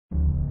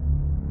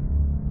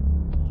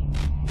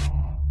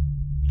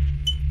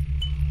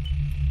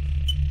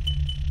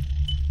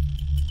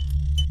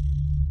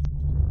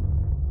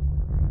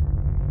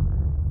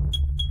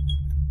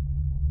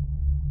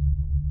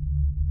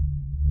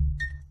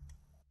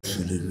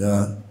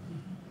Rasulullah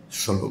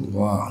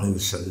sallallahu alaihi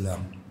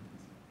wasallam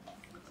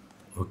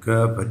wa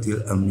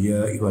kafatil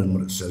anbiya'i wal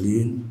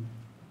mursalin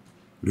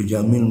li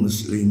jamil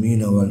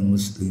muslimina wal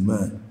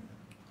muslimat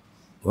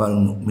wal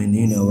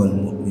mu'minina wal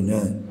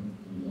mu'minat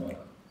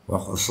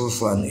wa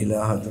khususan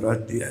ila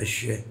hadrati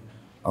asy-syekh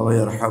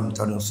Allah yarham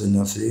tanasir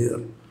nasir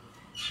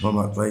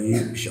Muhammad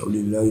Tayyib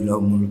syaulillahi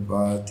lahumul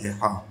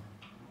Fatihah.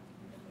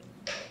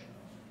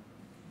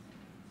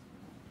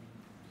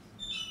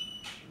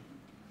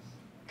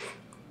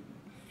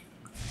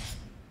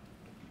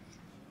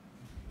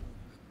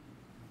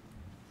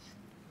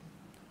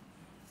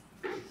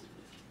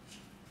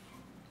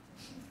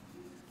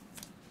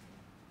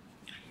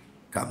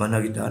 Kat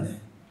mana kita ni?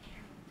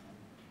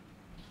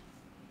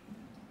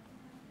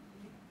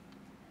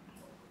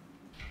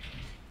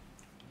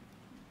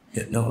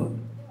 Ya, no.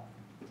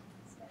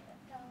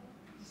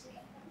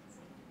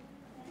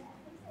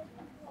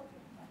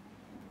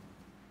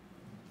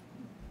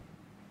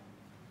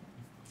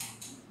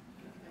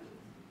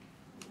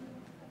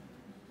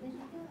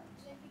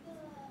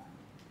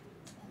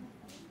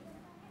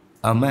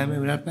 Amai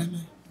berapa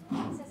ni?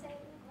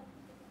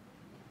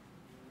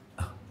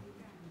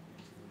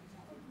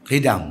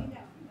 Khidam,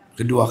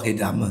 kedua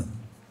khidam.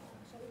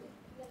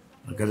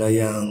 Kalau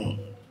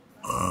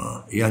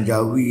yang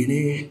Jawi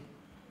ni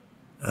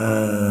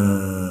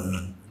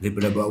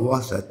daripada bawah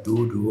 1,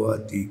 2,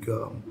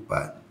 3,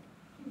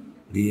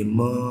 4,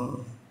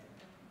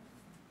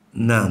 5,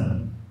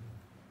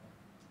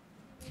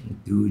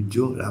 6,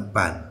 7,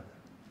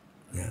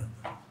 8. Ya.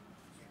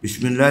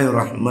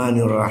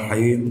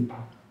 Bismillahirrahmanirrahim.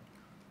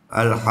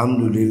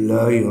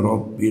 Alhamdulillahi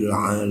rabbil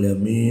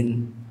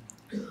alamin.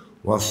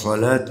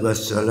 Wassalatu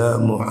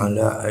wassalamu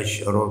ala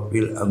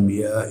asyrafil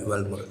anbiya'i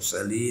wal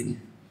mursalin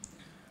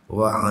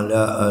wa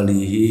ala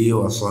alihi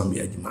wa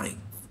sahbihi ajma'in.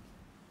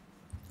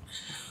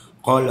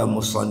 Qala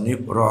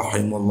musannif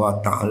rahimahullah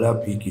ta'ala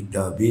fi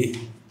kitabih,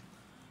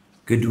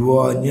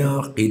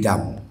 keduanya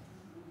qidam,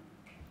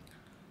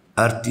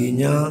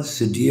 artinya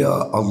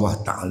sedia Allah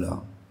Ta'ala,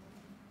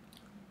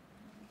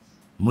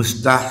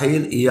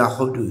 mustahil ia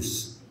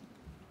hudus,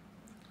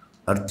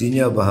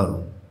 artinya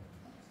baharu.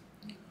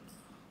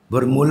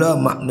 Bermula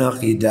makna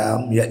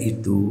qidam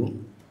iaitu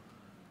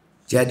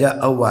tiada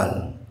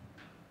awal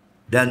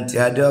dan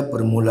tiada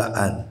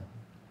permulaan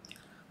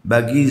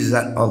bagi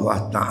zat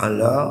Allah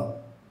Ta'ala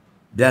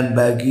dan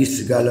bagi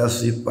segala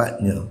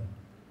sifatnya.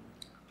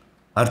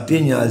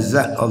 Artinya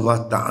zat Allah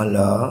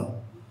Ta'ala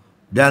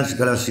dan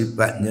segala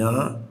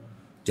sifatnya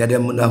tiada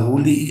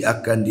mendahului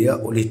akan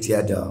dia oleh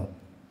tiada.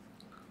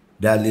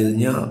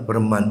 Dalilnya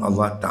firman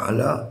Allah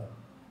Ta'ala,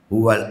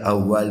 huwal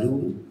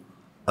awwalu,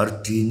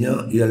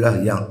 artinya ialah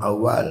yang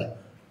awal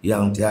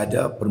yang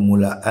tiada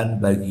permulaan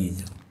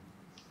baginya.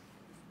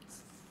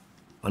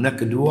 Mana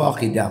kedua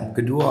qidam,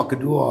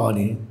 kedua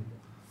ni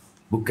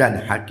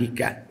bukan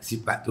hakikat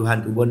sifat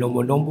Tuhan tu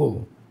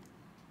bernombor-nombor.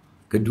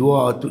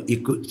 Kedua tu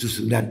ikut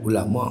susunan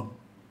ulama.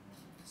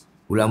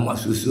 Ulama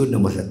susun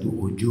nombor 1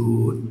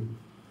 wujud,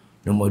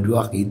 nombor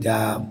 2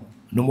 qidam,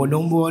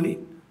 nombor-nombor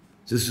ni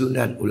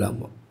susunan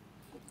ulama.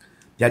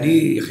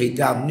 Jadi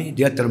qidam ni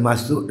dia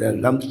termasuk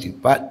dalam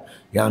sifat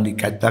yang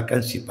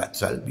dikatakan sifat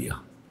salbiah.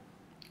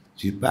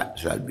 Sifat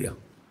salbiah.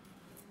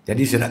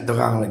 Jadi saya nak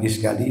terang lagi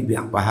sekali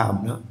biar faham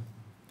nah,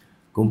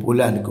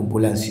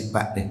 kumpulan-kumpulan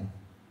sifat ni.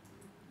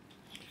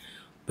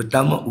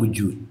 Pertama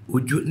wujud.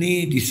 Wujud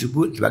ni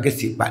disebut sebagai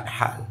sifat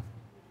hal.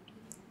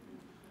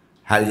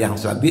 Hal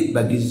yang sabit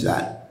bagi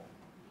zat.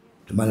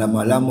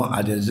 Lama-lama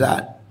ada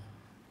zat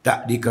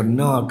tak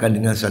dikenakan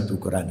dengan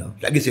satu kerana.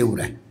 Lagi saya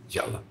urai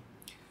insya-Allah.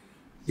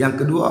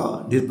 Yang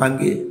kedua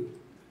dipanggil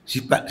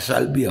sifat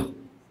salbiah.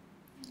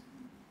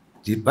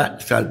 Sifat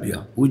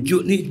salbiah.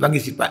 Wujud ni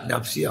dipanggil sifat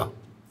nafsiah.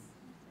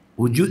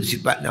 Wujud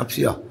sifat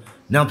nafsiah.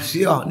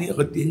 Nafsiah ni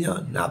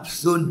artinya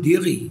nafsun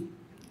diri.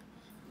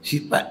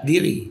 Sifat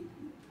diri.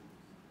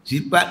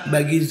 Sifat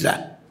bagi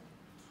zat.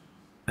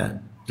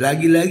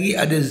 Lagi-lagi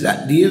ada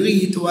zat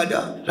diri itu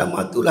ada,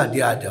 sama itulah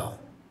dia ada.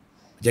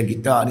 Macam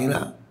kita ni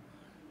lah.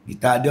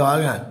 Kita ada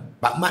kan.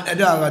 Pak Mat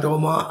ada kat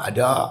rumah?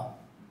 Ada.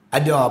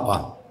 Ada apa?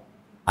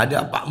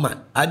 Ada Pak Mat.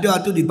 Ada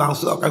tu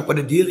dibangsakan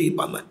kepada diri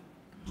Pak Mat.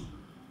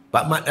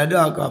 Pak Mat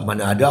ada ke?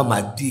 Mana ada,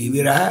 mati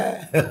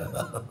wirah.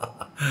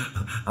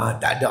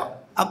 Tak ada.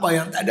 Apa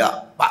yang tak ada?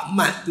 Pak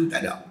Mat tu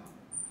tak ada.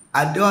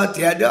 Ada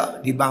tiada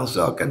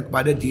dibangsakan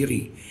kepada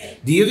diri.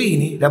 Diri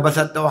ni dalam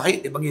bahasa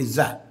tauhid dia panggil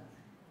zat.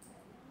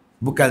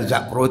 Bukan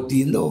zat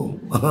protein tu.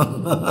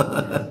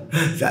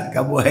 Zat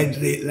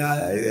karbohidrat lah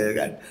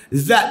kan.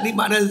 Zat ni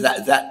makna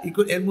zat-zat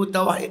ikut ilmu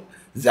tauhid.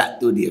 Zat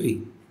tu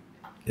diri.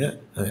 Ya.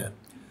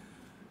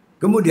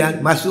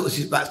 Kemudian masuk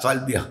sifat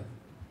salbiah.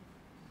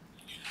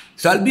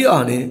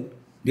 Salbiah ni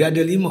dia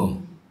ada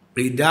 5.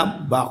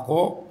 Qidam,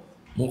 baqa,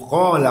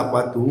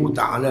 mukhalafatuhu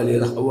ta'ala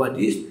lil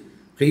hawadis,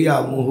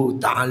 qiyamuhu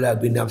ta'ala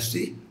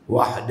binafsi,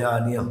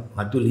 wahdaniyah.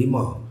 Itu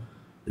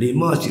 5.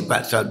 5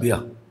 sifat salbiah.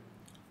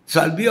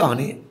 Salbiah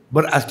ni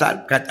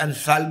berasal perkataan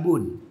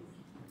salbun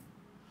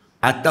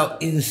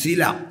atau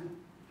insilab.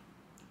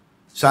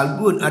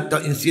 Salbun atau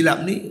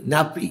insilab ni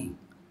nafi.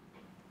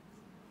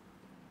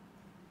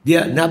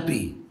 Dia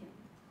nafi.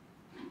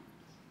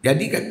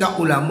 Jadi kata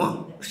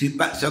ulama,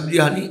 sifat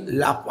sabiah ni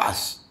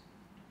lafaz,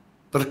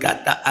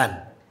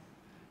 perkataan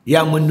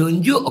yang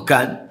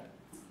menunjukkan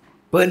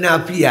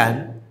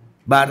penafian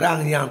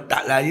barang yang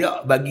tak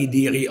layak bagi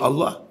diri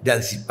Allah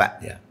dan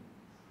sifatnya.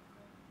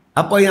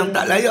 Apa yang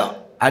tak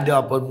layak?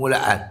 Ada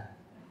permulaan.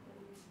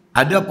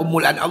 Ada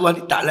permulaan Allah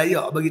ni tak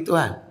layak bagi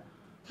Tuhan.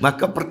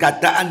 Maka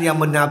perkataan yang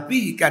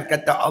menafikan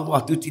kata Allah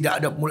tu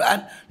tidak ada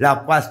permulaan,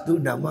 lafaz tu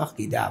nama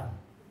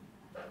qidam.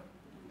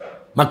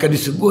 Maka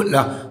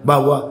disebutlah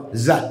bahawa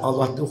zat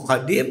Allah tu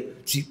qadim,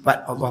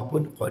 sifat Allah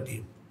pun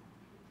qadim.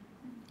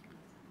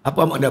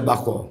 Apa makna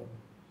baqa?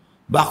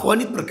 Baqa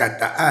ni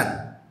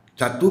perkataan,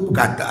 satu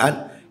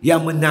perkataan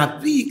yang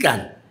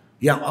menafikan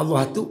yang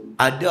Allah tu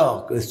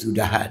ada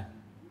kesudahan.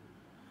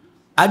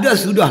 Ada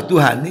sudah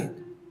Tuhan ni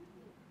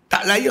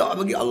tak layak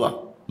bagi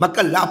Allah.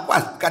 Maka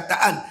lafaz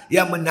perkataan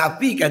yang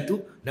menafikan tu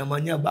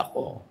namanya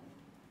baqa.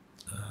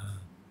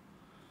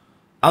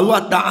 Allah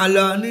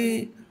Ta'ala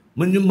ni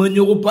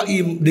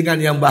menyerupai dengan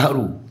yang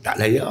baru,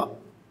 tak layak.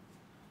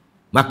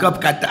 Maka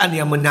perkataan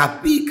yang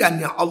menafikan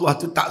yang Allah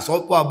tu tak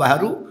serupa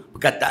baru,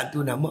 perkataan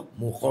tu nama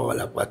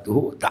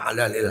mukhalafatuhu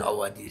ta'ala lil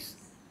hawadis.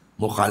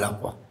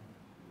 Mukhalafah.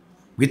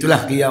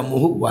 Begitulah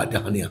qiyamuhu wa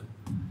dahniyah.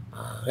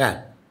 Kan?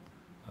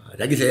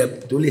 Lagi saya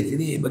tulis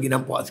sini bagi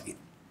nampak sikit.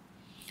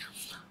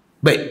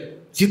 Baik,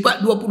 sifat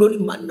 20 ni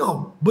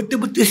mana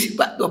betul-betul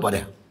sifat tu apa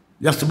dia?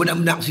 Yang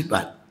sebenar-benar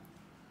sifat.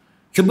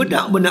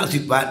 Sebenar-benar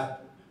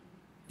sifat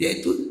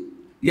iaitu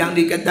yang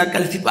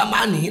dikatakan sifat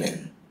ma'ani ni.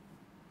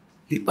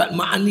 Sifat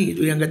ma'ani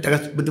tu yang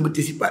kata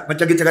betul-betul sifat.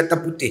 Macam kita kata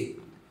putih.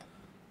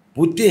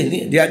 Putih ni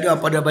dia ada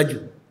pada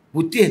baju.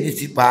 Putih ni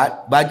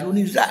sifat, baju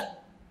ni zat.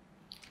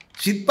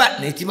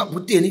 Sifat ni, sifat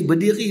putih ni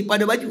berdiri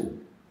pada baju.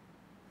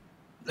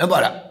 Nampak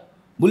tak?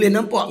 Boleh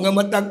nampak dengan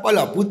mata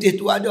kepala putih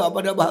tu ada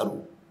pada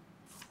baharu,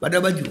 pada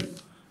baju.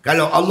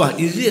 Kalau Allah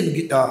izin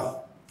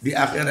kita di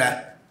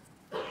akhirat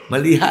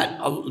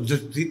melihat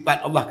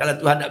sifat Allah, kalau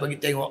Tuhan nak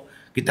bagi tengok,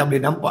 kita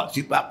boleh nampak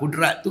sifat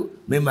kudrat tu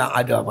memang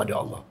ada pada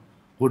Allah.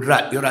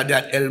 Kudrat,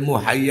 iradat, ilmu,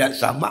 hayat,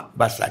 sama,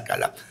 bahasa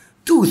kalam.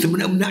 Tu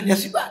sebenarnya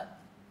sifat.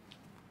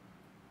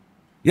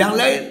 Yang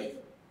lain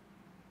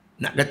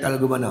nak kata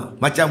lagu mana?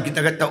 Macam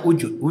kita kata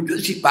wujud. Wujud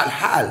sifat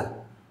hal.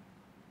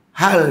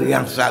 Hal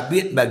yang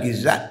sabit bagi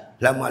zat.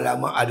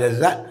 Lama-lama ada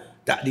zat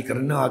tak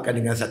dikerenakan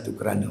dengan satu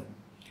kerana.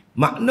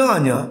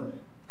 Maknanya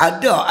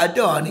ada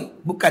ni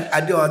bukan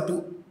ada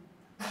tu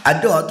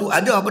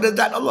ada pada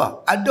zat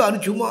Allah. Ada ni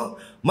cuma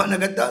makna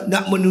kata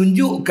nak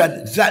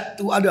menunjukkan zat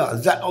tu ada,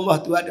 zat Allah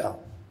tu ada.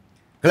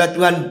 Kalau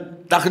Tuhan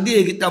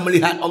takdir kita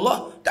melihat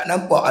Allah, tak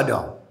nampak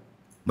ada.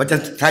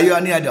 Macam saya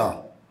ni ada.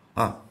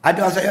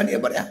 Ada saya ni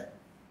apa dia?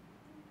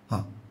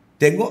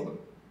 Tengok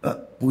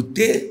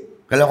putih.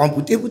 Kalau orang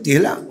putih, putih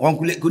lah. Orang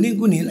kulit kuning,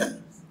 kuning lah.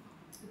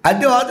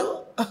 Ada tu.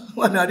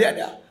 Mana dia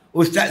ada?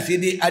 Ustaz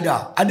Sidek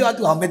ada. Ada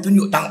tu. Ambil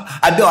tunjuk tang.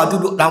 Ada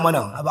tu duduk tang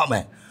mana? Abang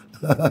Mai.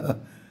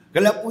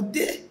 Kalau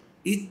putih,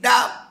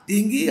 hitam,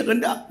 tinggi,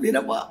 rendah. Boleh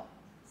nampak?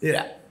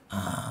 Tidak.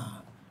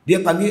 Dia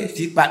panggil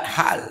sifat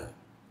hal.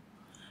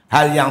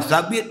 Hal yang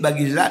sabit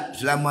bagi zat.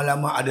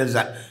 Selama-lama ada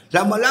zat.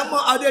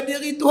 Selama-lama ada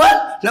diri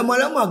Tuhan.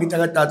 Selama-lama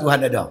kita kata Tuhan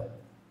ada.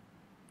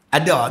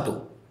 Ada tu.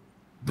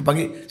 Itu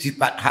panggil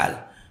sifat hal.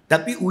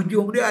 Tapi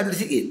ujung dia ada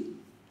sikit.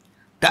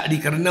 Tak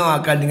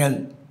dikerenakan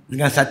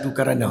dengan satu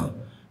kerana.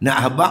 Nak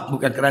habaq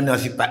bukan kerana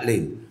sifat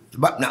lain.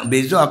 Sebab nak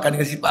bezakan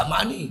dengan sifat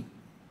ma'ni.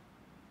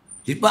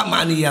 Sifat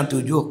ma'ni yang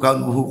 7,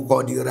 kaunuhu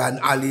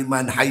qadiran,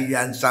 aliman,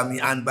 hayyan,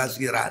 sami'an,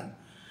 basiran.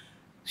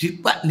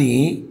 Sifat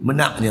ni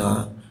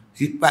menaknya,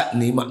 sifat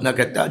ni makna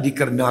kata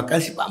dikerenakan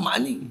sifat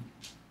ma'ni.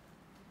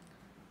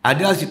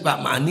 Ada sifat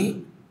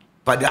ma'ni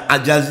pada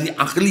ajazi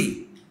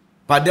akli.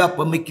 Pada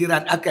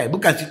pemikiran akal.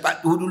 Bukan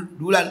sifat tu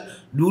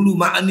dulu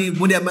ma'ni,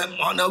 kemudian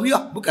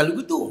ma'nawiyah. Bukan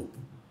begitu.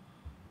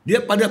 Dia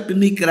pada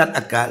pemikiran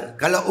akal.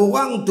 Kalau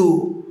orang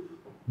tu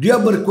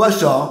dia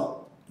berkuasa,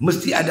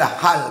 mesti ada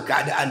hal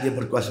keadaan dia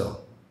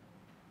berkuasa.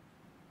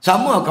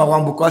 Sama ke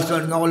orang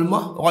berkuasa dengan orang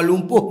lemah? Orang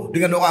lumpuh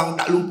dengan orang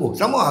tak lumpuh?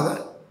 Sama ke?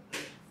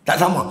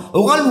 Tak sama.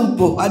 Orang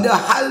lumpuh ada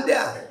hal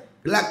dia,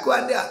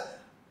 kelakuan dia.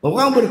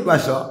 Orang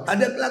berkuasa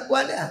ada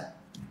kelakuan dia.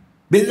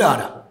 Beza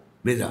tak?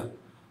 Beza.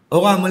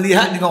 Orang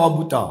melihat dengan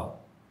orang buta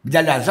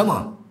berjalan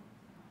sama.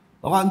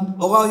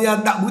 Orang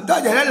yang tak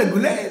buta jalan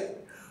lagu lain.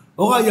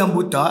 Orang yang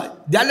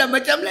buta jalan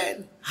macam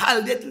lain.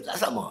 Hal dia tu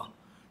tak sama.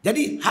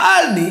 Jadi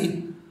hal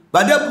ni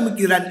pada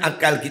pemikiran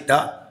akal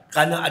kita,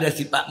 kerana ada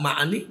sifat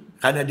ma'ni,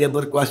 kerana dia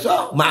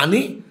berkuasa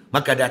ma'ni,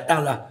 maka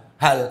datanglah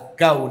hal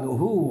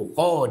kaunuhu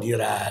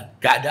qadiran,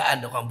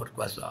 keadaan orang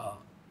berkuasa.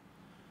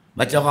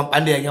 Macam orang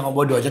pandai dengan orang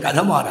bodoh cakap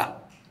sama tak?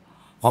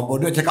 Orang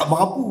bodoh cakap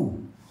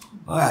merapu.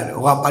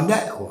 Orang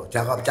pandai,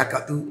 cara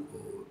bercakap tu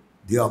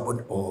dia pun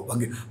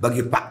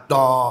bagi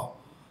fakta,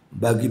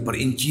 bagi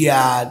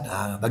perincian,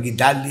 bagi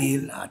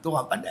dalil, tu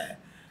orang pandai.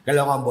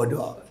 Kalau orang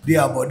bodoh,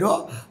 dia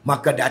bodoh,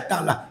 maka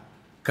datanglah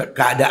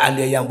keadaan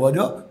dia yang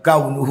bodoh,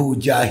 kaunuhu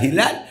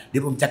jahilan, dia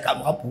pun bercakap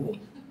merapu.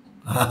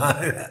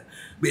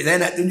 Baik, saya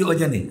nak tunjuk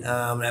macam ni.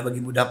 Nak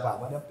bagi mudah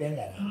faham. Ada pen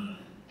kan?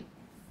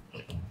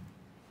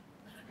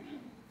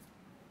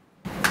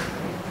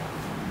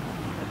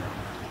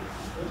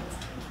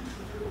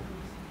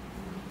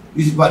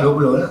 Ini sifat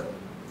 20 lah.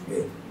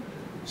 Okay.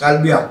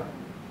 Salbiah.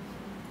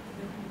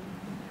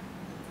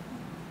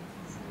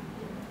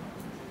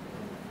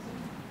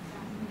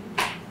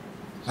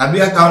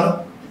 Salbiah tahu no?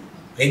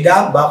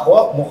 Khidam,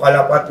 bakhwa,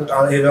 mukhalafatu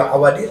ta'ala ila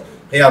awadis,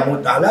 qiyamu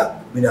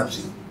ta'ala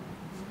binafsi.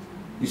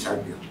 Ini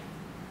salbiah.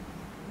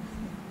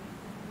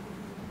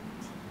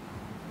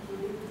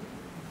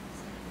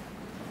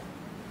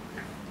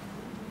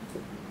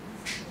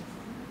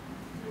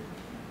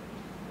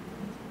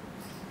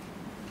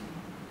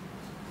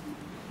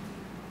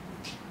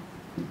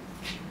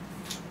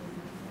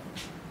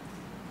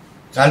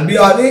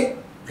 Salbiah ni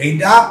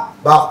khidam,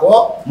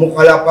 bakhwa,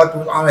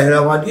 mukhalafatu ta'ala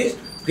ila awadis,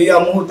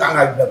 qiyamu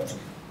ta'ala binafsi.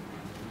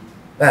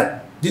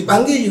 Kan?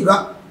 Dipanggil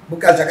juga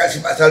bukan cakap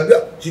sifat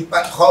salbiah,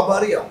 sifat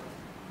khabariyah.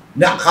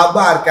 Nak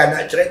khabarkan,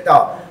 nak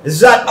cerita.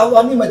 Zat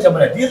Allah ni macam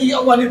mana? Diri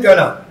Allah ni macam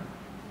mana?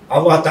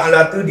 Allah Ta'ala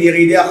tu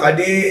diri dia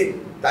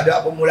qadim, tak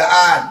ada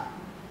permulaan.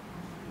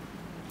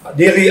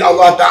 Diri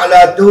Allah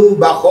Ta'ala tu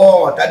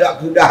baqa, tak ada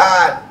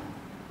kesudahan.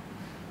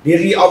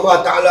 Diri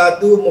Allah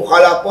Ta'ala tu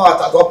mukhalafah,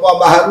 tak apa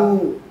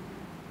baharu.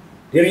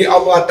 Diri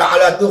Allah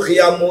Ta'ala tu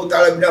khiyamu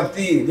ta'ala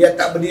binafsi, dia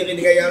tak berdiri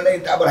dengan yang lain,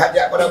 tak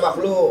berhajat pada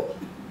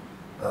makhluk.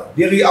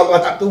 Diri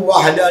Allah tak tu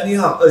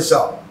wahdaniyah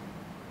esa.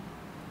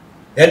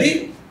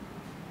 Jadi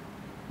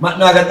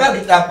makna kata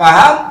kita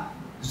faham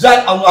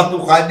zat Allah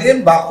tu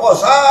qadim baqa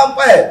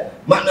sampai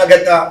makna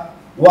kata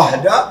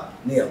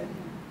wahdaniyah.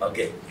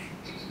 Okey.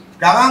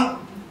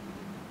 Sekarang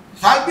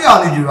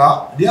salbiah ni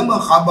juga dia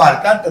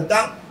mengkhabarkan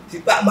tentang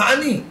sifat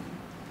ma'ani.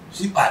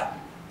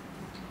 Sifat.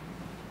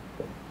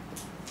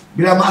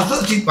 Bila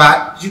maksud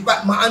sifat,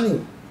 sifat ma'ani.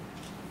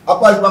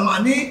 Apa sifat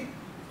ma'ani?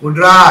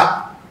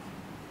 Kudrat.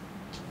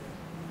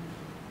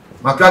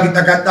 Maka kita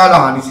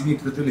katalah di sini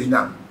kita tulis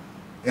nak.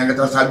 Yang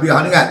kata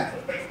salbiah ni kan.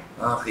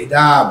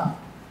 Khidam.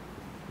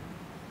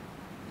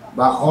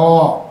 Baqa.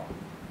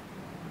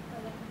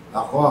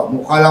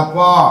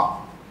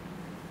 Mukhalafah.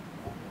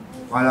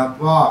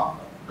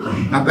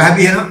 Sampai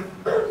habis no?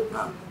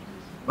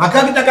 Maka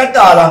kita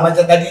katalah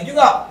macam tadi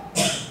juga.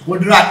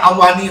 Kudrat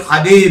Allah ni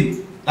khadim,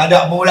 tak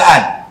ada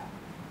permulaan.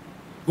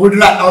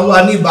 Kudrat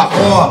Allah ni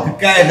baqa,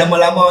 kekal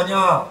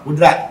lama-lamanya.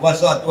 Kudrat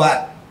kuasa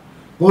Tuhan.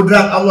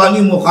 Kudrat Allah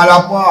ni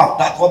mukhalafah,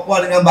 tak terapa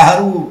dengan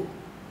baharu.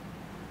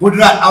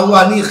 Kudrat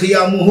Allah ni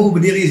khiyamuhu,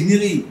 berdiri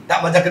sendiri,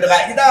 tak macam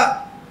kederat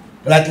kita.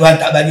 Kalau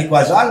Tuhan tak bagi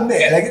kuasa, ambil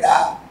lah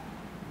kita.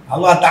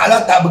 Allah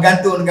Ta'ala tak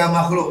bergantung dengan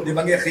makhluk, dia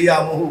panggil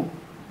khiyamuhu.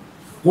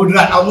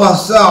 Kudrat Allah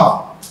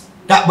sah,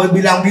 tak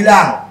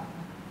berbilang-bilang.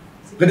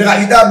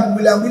 Kederat kita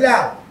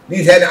berbilang-bilang.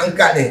 Ni saya nak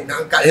angkat ni, nak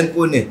angkat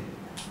handphone ni.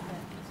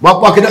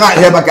 Berapa kederat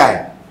saya pakai?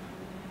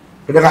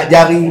 Kederat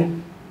jari.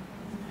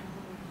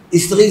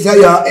 Isteri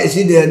saya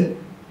aksiden.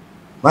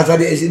 Masa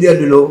dia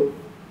aksiden dulu,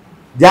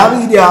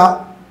 jari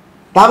dia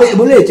tarik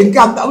boleh,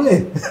 cengkam tak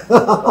boleh.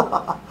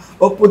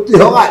 Oh,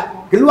 putih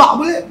orat, keluar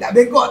boleh, nak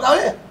bengkok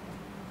tak boleh.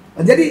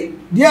 Jadi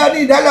dia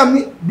ni dalam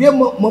ni, dia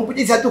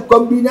mempunyai satu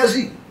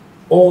kombinasi.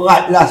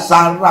 Orat lah,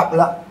 sarap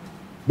lah.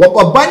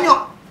 Berapa banyak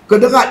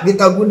kederat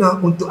kita guna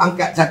untuk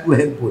angkat satu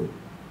handphone.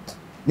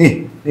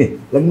 Ni,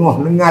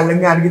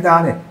 lengan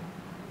kita ni.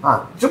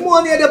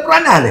 Semua ni ada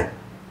peranan ni.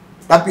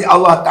 Tapi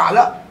Allah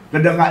Ta'ala,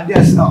 kederat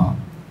dia sah,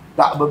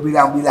 tak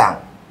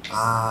berbilang-bilang.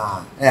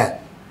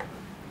 Ya.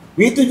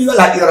 Itu juga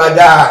lah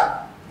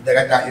iradat. Kita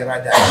kata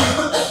iradat.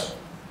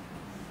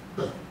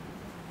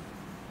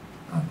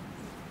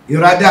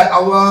 Iradat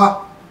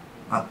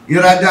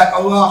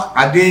Allah,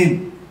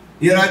 qadim.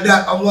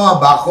 Iradat Allah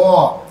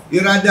baqa.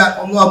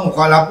 Iradat Allah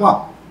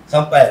mukhalafah.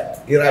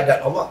 Sampai iradat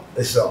Allah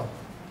esa.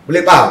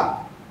 Boleh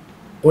faham?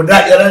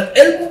 Kudrat iradat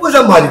ilmu pun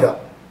sama juga.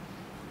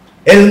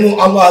 Ilmu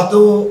Allah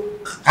tu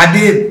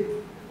qadim.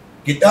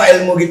 Kita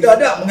ilmu kita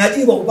ada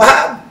mengaji baru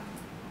faham.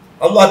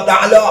 Allah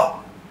Ta'ala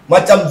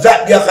macam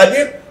zat dia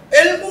qadim,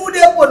 ilmu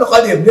dia pun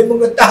qadim. Dia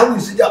mengetahui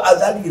sejak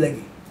azali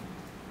lagi.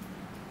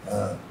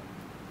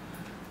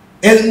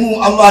 Ilmu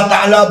Allah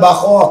Ta'ala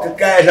baqa,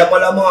 kekal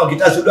lama-lama.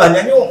 Kita sudah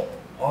nyanyuk.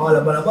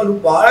 Lama-lama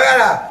lupa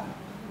lah.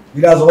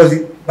 Bila suruh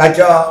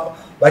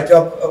baca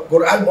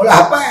Quran mula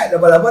hafal,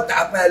 lama-lama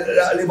tak hafal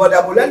 5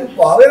 bulan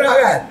lupa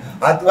kan.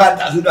 Tuhan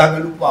tak sudah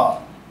dengan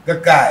lupa.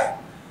 Kekal.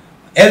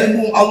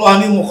 Ilmu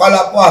Allah ni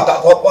mukhalafah, tak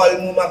terapa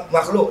ilmu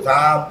makhluk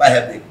sampai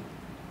habis.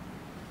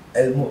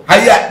 Ilmu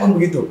hayat pun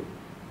begitu.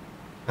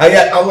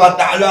 Hayat Allah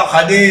Ta'ala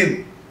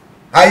qadim.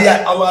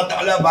 Hayat Allah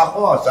Ta'ala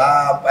baqa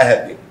sampai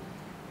habis.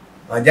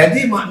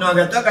 Jadi makna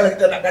kata kalau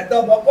kita nak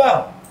kata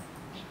berapa?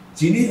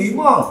 Sini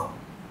 5.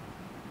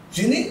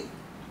 Sini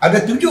ada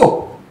 7.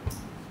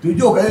 7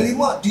 kali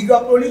 5,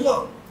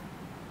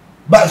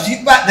 35. Bab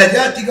sifat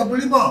saja 35.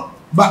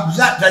 Bab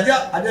zat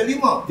saja ada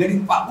 5.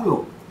 Jadi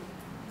 40.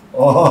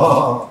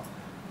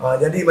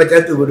 Jadi macam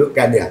tu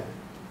kedudukan dia.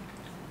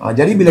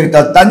 Jadi bila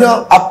kita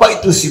tanya apa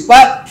itu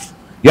sifat,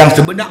 yang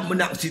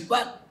sebenar-benar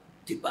sifat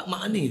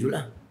makni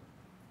itulah.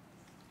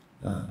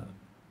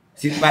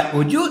 Sifat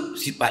wujud,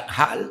 sifat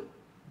hal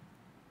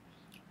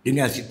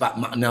dengan sifat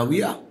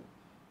maknawiyah,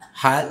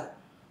 hal.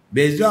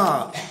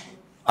 Beza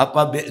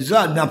apa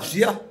beza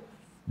nafsiyah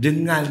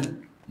dengan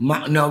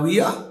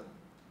maknawiyah?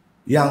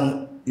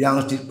 yang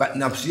sifat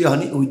nafsiyah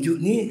ni, wujud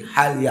ni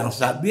hal yang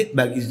sabit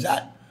bagi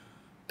zat,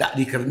 tak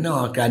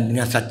dikenakan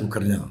dengan satu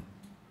kerna.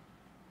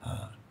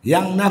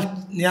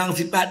 Yang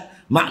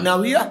sifat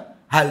maknawiyah,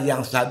 hal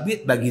yang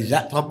sabit bagi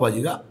zat apa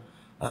juga,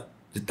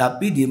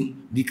 tetapi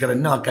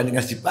dikenakan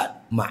dengan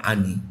sifat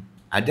ma'ani.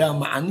 Ada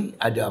ma'ani,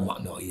 ada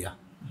maknawiyah.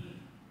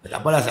 Tak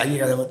apalah, saya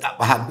kalau tak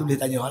faham tu boleh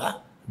tanya lah.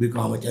 Lebih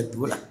kurang macam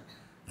tu lah.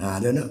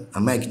 Ada nak?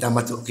 Amai kita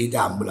masuk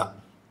qidam pula.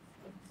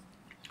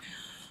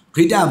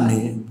 Qidam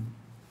ni,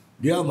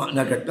 dia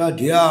makna kata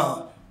dia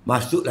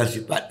masuk dalam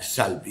sifat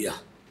salbiah.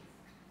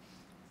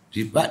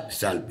 Sifat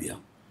salbiah.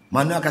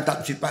 Mana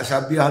kata sifat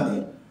salbiah ni?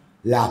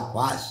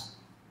 Lafaz,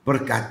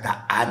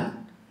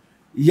 perkataan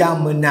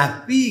yang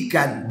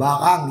menafikan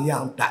barang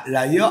yang tak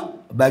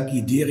layak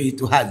bagi diri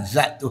Tuhan,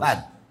 zat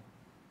Tuhan.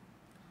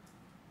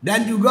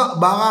 Dan juga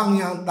barang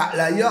yang tak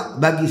layak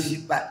bagi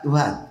sifat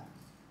Tuhan.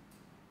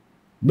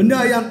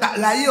 Benda yang tak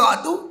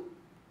layak tu,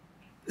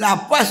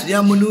 lafaz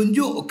yang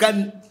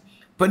menunjukkan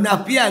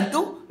penafian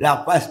tu,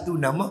 lafaz tu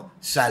nama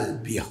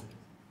salbiah.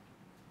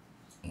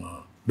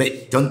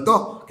 Baik,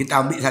 contoh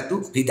kita ambil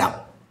satu qidam.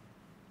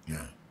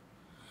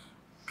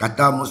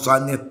 Kata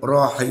musannif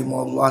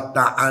rahimahullah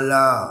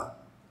ta'ala,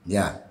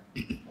 ya,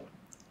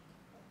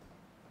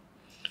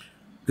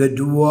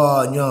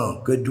 keduanya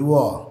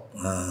qidam.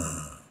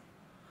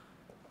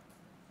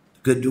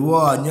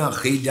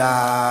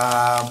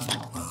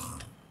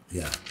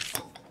 Ya.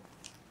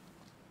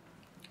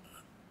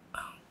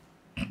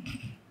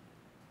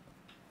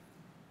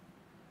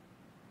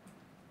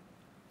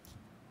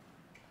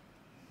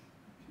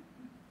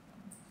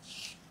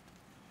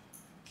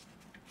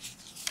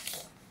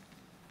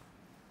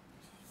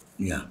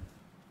 Ya.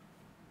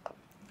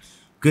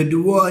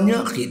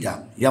 Keduanya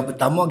khidam. Yang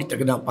pertama kita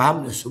kena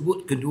faham, dia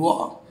sebut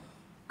kedua.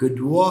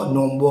 Kedua,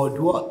 nombor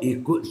dua,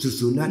 ikut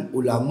susunan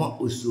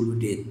ulama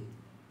usuluddin.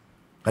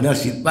 Kerana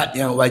sifat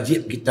yang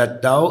wajib kita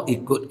tahu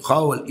ikut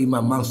qaul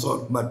Imam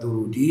Mansur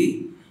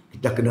Maturidi,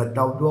 kita kena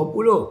tahu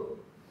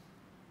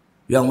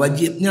 20. Yang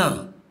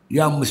wajibnya,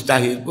 yang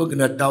mustahil pun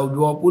kena tahu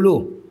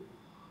 20.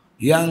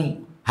 Yang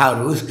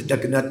harus kita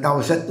kena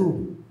tahu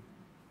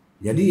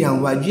 1. Jadi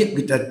yang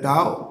wajib kita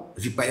tahu,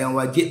 sifat yang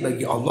wajib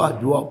bagi Allah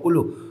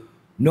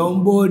 20.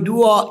 Nombor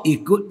 2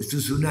 ikut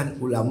susunan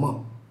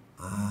ulama.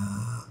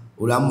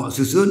 Ulama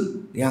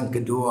susun yang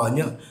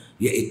keduanya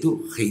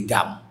iaitu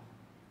khidam.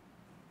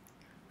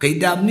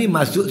 Khidam ni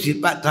masuk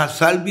sifat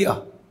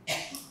salbiah.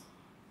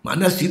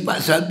 Makna sifat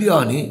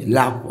salbiah ni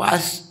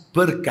lafaz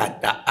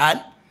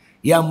perkataan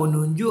yang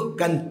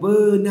menunjukkan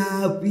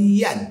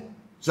penafian.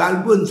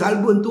 Salbun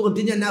tu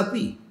artinya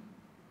nafi.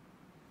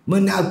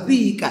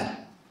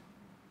 Menafikan.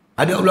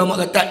 Ada ulama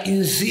kata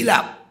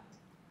insilab.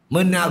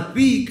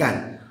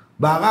 Menafikan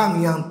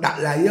barang yang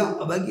tak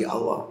layak bagi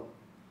Allah.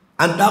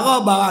 Antara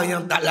barang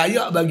yang tak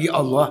layak bagi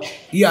Allah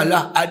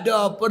ialah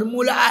ada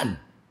permulaan.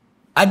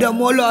 Ada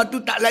mula tu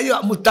tak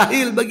layak,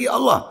 mustahil bagi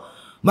Allah.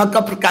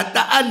 Maka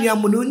perkataan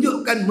yang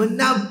menunjukkan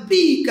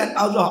menafikan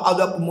Allah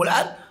ada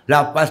permulaan,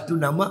 lafaz tu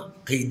nama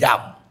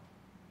qidam.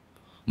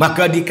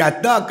 Maka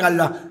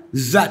dikatakanlah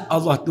zat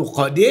Allah tu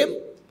qadim,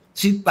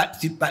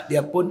 sifat-sifat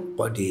dia pun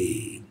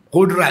qadim.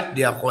 Qudrat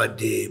dia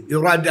qadim,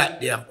 iradat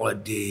dia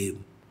qadim.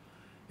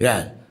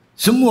 Ya,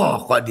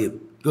 semua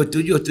qadim.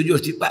 Tujuh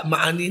sifat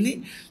ma'ani ni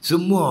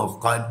semua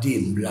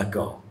qadim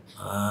belaka.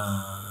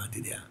 Itu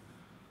dia.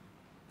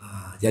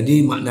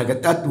 Jadi makna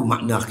kata tu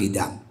makna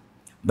qidam.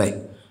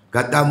 Baik.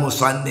 Kata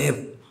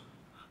musannif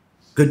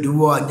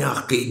keduanya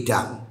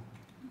qidam.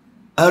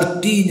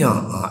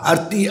 Artinya,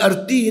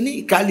 arti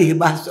ni kalih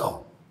bahasa,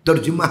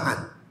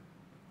 terjemahan.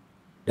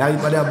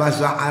 Daripada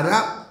bahasa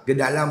Arab ke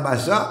dalam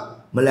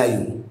bahasa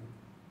Melayu.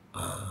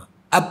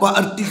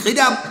 Apa arti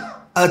qidam?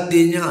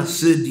 Artinya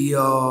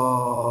sedia.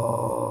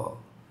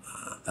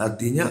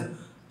 Artinya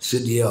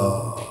sedia.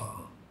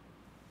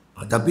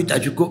 Tapi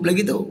tak cukup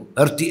lagi tu.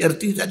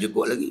 Erti tak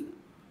cukup lagi.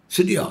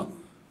 Sedia.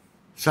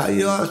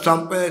 Saya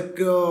sampai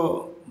ke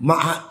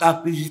Ma'had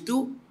Tahfiz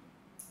itu,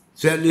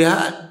 saya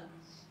lihat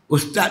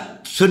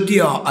ustaz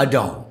sedia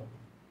ada.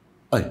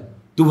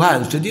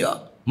 Tuhan sedia.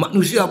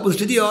 Manusia pun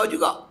sedia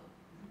juga.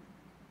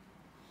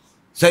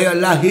 Saya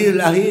lahir,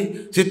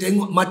 saya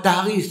tengok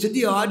matahari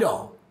sedia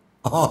ada.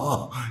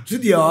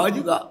 Sedia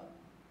juga.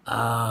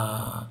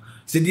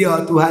 Sedia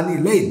Tuhan ni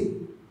lain.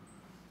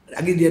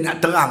 Lagi dia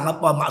nak terang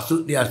apa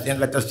maksud dia yang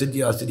kata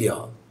sedia.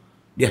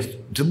 Dia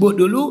sebut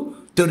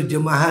dulu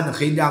terjemahan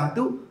khidam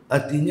tu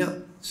artinya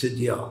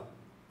sedia.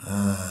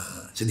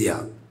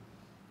 Sedia.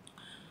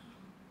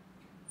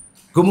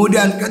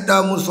 Kemudian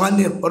kata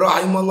musannif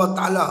rahimahullah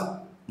ta'ala,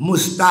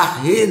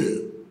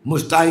 mustahil.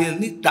 Mustahil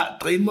ni tak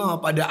terima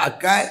pada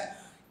akal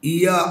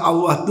ia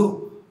Allah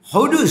tu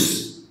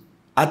hudus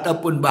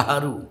ataupun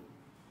baharu.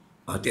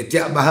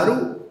 Tiap-tiap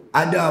baharu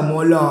ada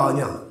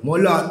mulanya.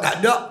 Mula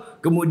tak ada,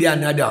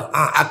 kemudian ada.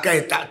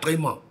 Akal tak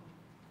terima.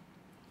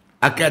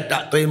 Akal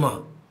tak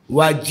terima.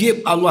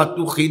 Wajib Allah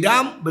tu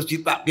khidam,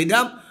 bersifat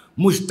khidam.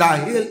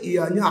 Mustahil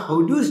ianya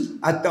hudus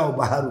atau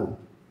baharu.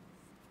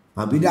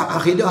 Bidah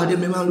akidah dia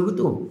memang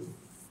begitu.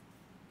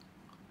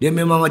 Dia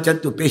memang macam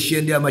tu.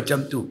 Passion dia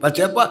macam tu.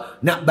 Pasal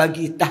apa? Nak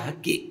bagi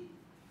tahqiq.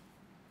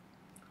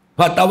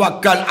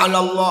 Fatawakkal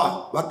ala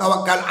Allah.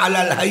 Fatawakkal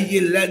ala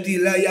al-hayyil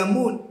ladzi la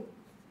yamut.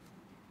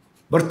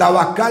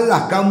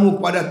 Bertawakallah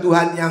kamu pada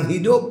Tuhan yang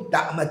hidup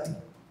tak mati.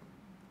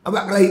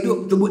 Abang kalau hidup,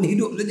 sebut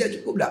hidup saja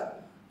cukup tak?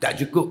 Tak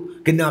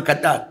cukup. Kena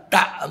kata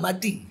tak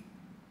mati.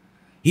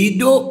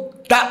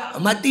 Hidup tak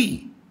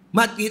mati.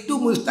 Mati itu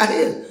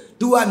mustahil.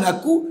 Tuhan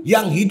aku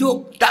yang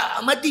hidup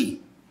tak mati.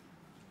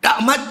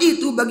 Tak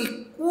mati tu bagi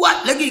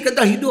kuat lagi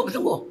kata hidup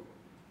sungguh.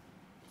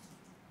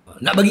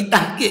 Nak bagi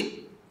tahqiq.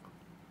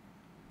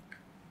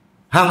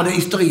 Hang ada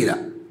isteri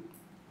tak?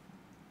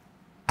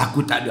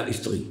 Aku tak ada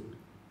isteri.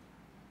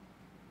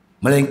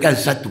 Melainkan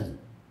satu.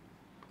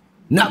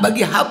 Nak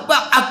bagi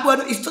habaq aku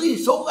ada isteri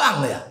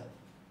seorang saja.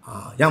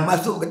 Yang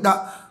masuk kata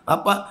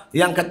apa?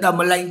 Yang kata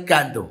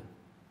melainkan tu.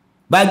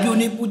 Baju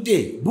ni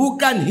putih,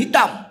 bukan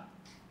hitam.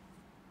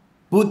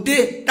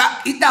 Putih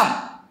tak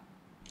hitam.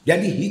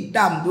 Jadi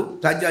hitam tu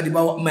saja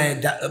dibawa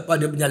apa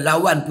dia punya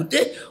lawan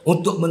putih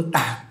untuk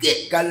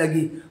mentahqiqkan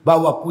lagi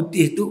bahawa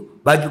putih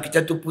tu, baju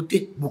kita tu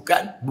putih,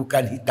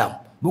 bukan hitam.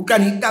 Bukan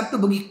hitam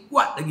tu bagi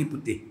kuat lagi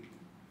putih.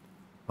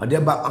 Dia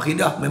bab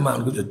akidah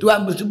memang begitu.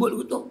 Tuhan bersebut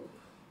begitu.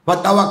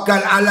 Fatawakkal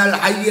 'alal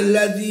hayyil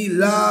ladzi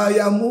la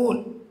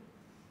yamut.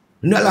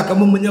 Hendaklah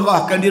kamu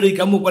menyerahkan diri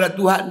kamu pada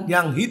Tuhan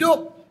yang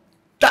hidup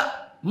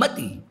tak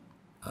mati.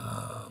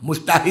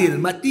 Mustahil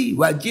mati,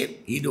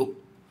 wajib hidup.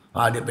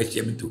 Dia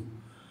pasal betul.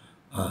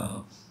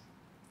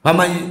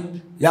 Faman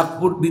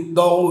yakfur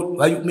bit-taghut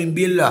wa yu'min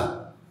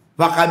billah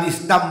faqad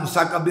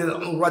istamsaka bil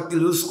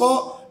urwatil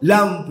wusqa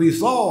lam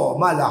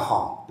fisama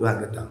laha. Tuhan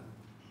kata,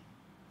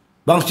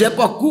 bang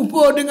siapa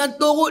kufur dengan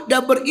taghut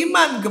dan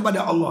beriman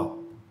kepada Allah,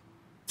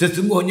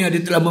 sesungguhnya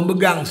dia telah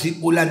memegang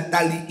sipulan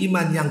tali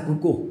iman yang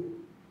kukuh.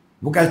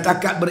 Bukan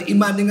setakat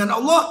beriman dengan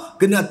Allah,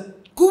 kena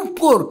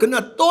kufur,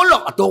 kena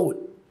tolak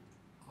taghut.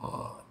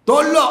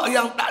 Tolak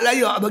yang tak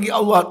layak bagi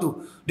Allah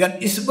tu dan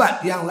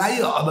isbat yang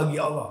layak bagi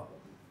Allah.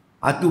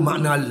 Itu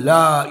makna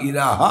la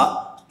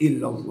ilaha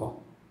illallah.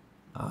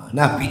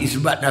 Nafi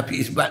isbat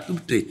tu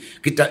betul.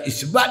 Kita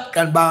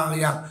isbatkan barang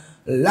yang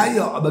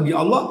layak bagi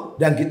Allah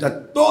dan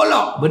kita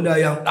tolak benda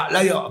yang tak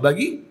layak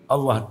bagi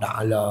Allah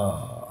Ta'ala.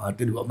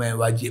 Itu dia main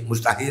wajib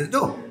mustahil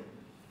tu.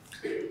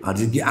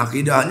 Segi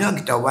akidahnya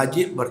kita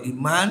wajib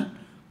beriman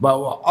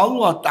bahawa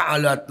Allah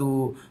Ta'ala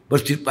tu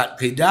bersifat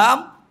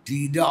qidam,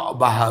 tidak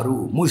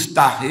baharu,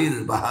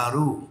 mustahil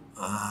baharu.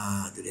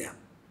 Itu dia.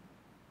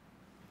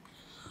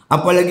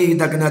 Apa lagi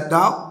kita kena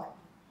tahu?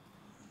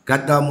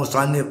 Kata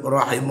musannif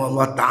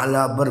rahimahullah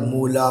ta'ala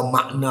bermula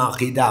makna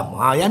qidam.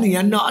 Yang ni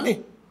yang nak ni.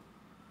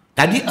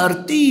 Tadi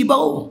arti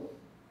baru.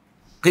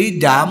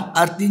 Qidam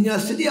artinya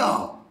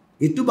sedia.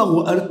 Itu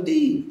baru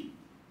arti.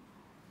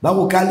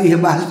 Baru kali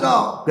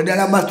bahasa ke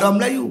dalam bahasa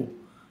Melayu.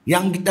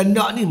 Yang kita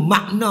nak ni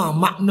makna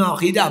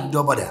qidam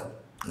tu apa dia?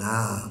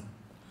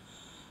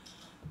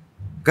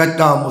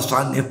 Kata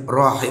musannif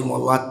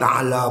rahimahullah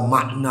ta'ala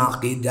makna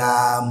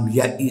qidam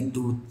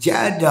iaitu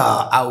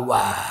tiada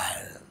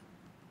awal.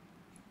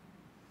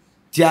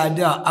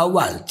 Tiada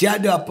awal,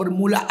 tiada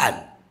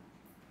permulaan.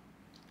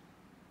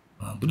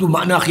 Betul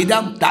makna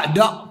qidam, tak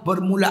ada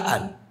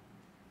permulaan.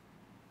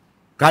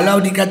 Kalau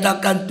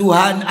dikatakan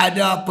Tuhan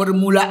ada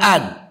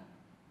permulaan,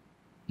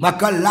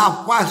 maka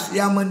lafaz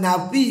yang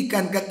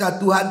menafikan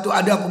kata Tuhan tu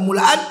ada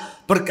permulaan,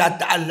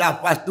 perkataan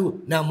lafaz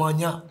tu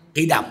namanya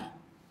qidam.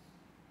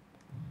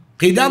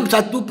 Qidam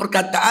satu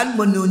perkataan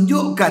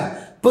menunjukkan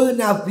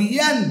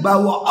penafian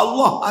bahawa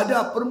Allah ada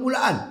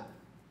permulaan.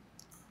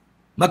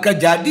 Maka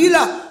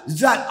jadilah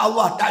zat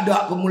Allah tak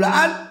ada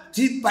permulaan,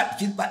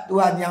 sifat-sifat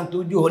Tuhan yang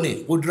tujuh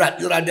ni, kudrat,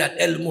 iradat,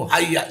 ilmu,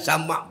 hayat,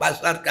 sama',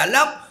 basar,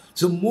 kalam,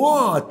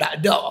 semua tak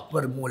ada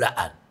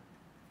permulaan.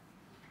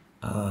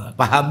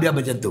 Faham dia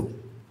macam tu?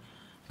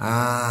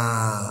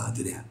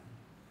 Itu dia.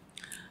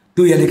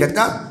 Tu yang dia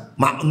kata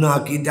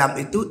makna qidam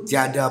itu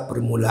tiada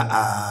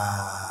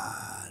permulaan.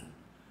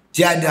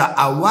 Tiada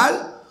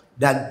awal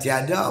dan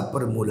tiada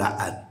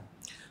permulaan.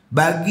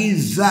 Bagi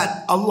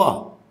zat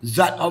Allah.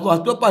 Zat Allah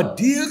tu apa?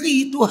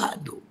 Diri Tuhan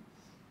tu.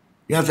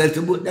 Yang saya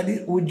sebut tadi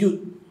wujud.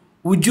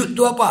 Wujud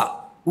tu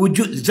apa?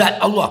 Wujud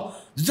zat Allah.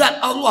 Zat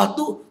Allah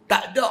tu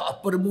tak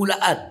ada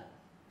permulaan.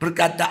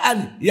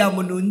 Perkataan yang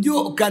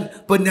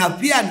menunjukkan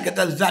penafian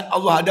kata zat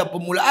Allah ada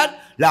permulaan,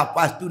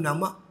 lafaz tu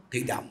nama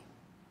qidam.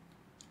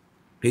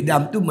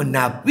 Qidam tu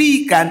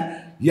menafikan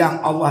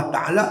yang Allah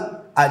Ta'ala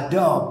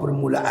ada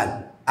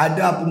permulaan.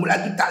 Ada permulaan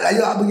itu tak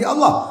layak bagi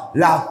Allah.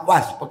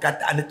 Lafaz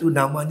perkataan itu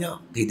namanya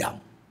qidam.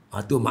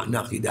 Itu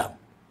makna qidam.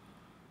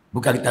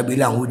 Bukan kita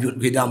bilang wujud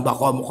qidam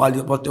bakal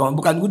mukhalif pertuan.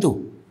 Bukan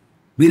begitu.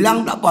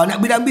 Bilang tak apa. Nak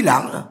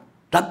bilang-bilang lah.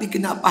 Tapi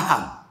kena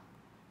faham.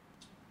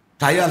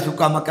 Saya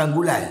suka makan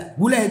gulai.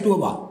 Gulai itu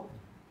apa?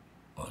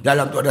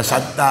 Dalam tu ada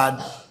santan,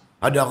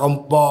 ada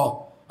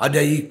rempah, ada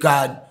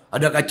ikan,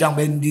 ada kacang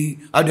bendi,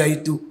 ada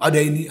itu, ada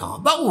ini.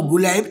 Baru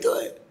gulai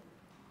betul.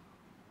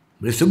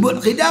 Bila sebut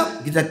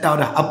qidam, kita tahu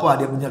dah apa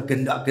dia punya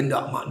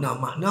kendak-kendak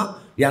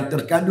makna-makna yang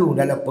terkandung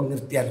dalam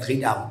pengertian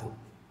qidam tu.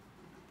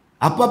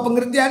 Apa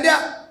pengertian dia?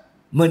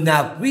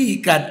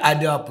 menafikan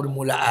ada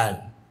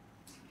permulaan.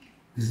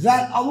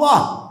 Zat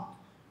Allah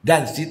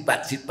dan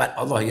sifat-sifat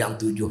Allah yang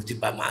 7.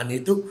 Sifat makna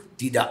itu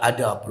tidak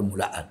ada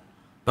permulaan.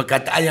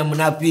 Perkataan yang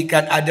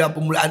menafikan ada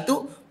permulaan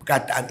tu,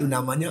 perkataan tu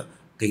namanya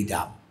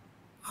qidam.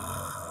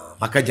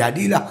 Maka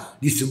jadilah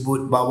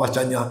disebut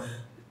bahawasanya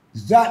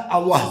zat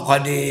Allah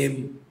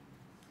qadim,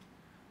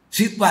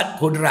 sifat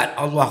kudrat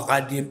Allah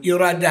qadim,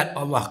 iradat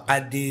Allah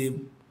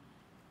qadim,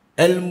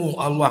 ilmu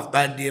Allah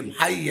qadim,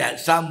 hayat,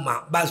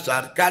 sama',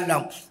 basar,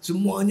 kalam,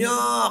 semuanya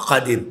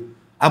qadim.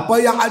 Apa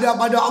yang ada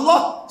pada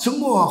Allah,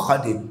 semua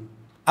qadim.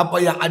 Apa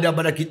yang ada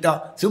pada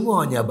kita,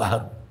 semuanya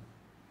baharu.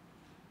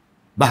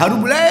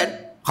 Baharu lain,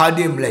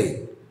 qadim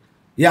lain.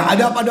 Yang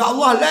ada pada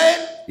Allah lain,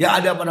 yang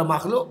ada pada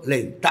makhluk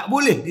lain. Tak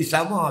boleh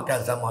disamakan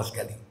sama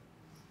sekali.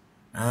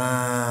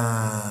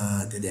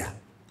 Itu dia.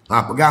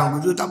 Pegang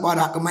begitu tak apa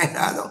dah kemas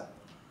dah tu.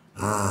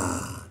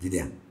 Itu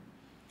dia.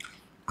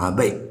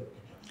 Baik.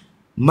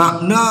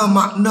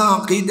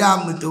 Makna-makna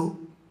qidam itu,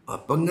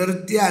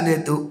 pengertian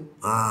itu,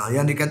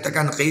 yang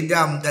dikatakan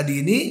qidam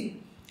tadi ini,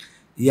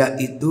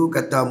 iaitu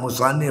kata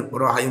musannif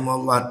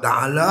rahimahullah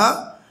ta'ala,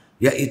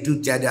 iaitu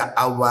tiada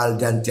awal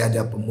dan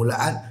tiada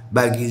permulaan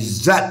bagi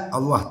zat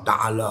Allah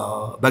Ta'ala,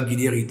 bagi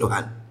diri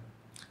Tuhan.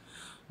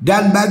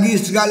 Dan bagi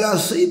segala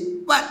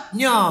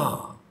sifatnya.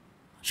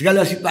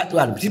 Segala sifat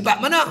Tuhan. Sifat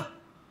mana?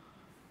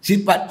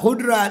 Sifat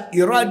kudrat,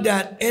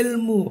 iradat,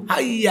 ilmu,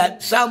 hayat,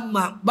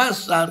 sama',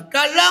 basar,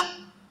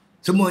 kalam,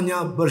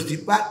 semuanya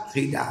bersifat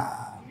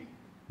qidam.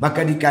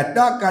 Maka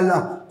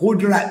dikatakanlah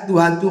kudrat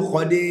Tuhan tu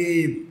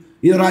qadim,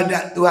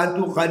 iradat Tuhan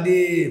tu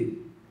qadim.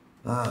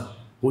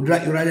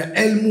 Kudrat, iradat,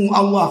 ilmu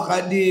Allah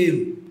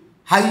qadim,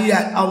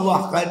 hayat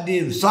Allah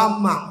qadim,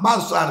 sama',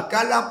 basar,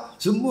 kalam,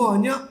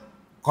 semuanya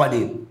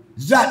qadim.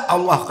 Zat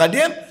Allah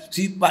qadim,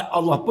 sifat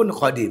Allah pun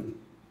qadim.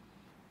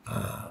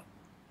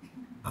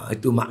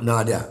 Itu makna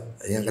dia.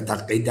 Yang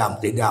kata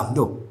qidam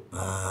tu.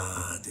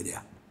 Itu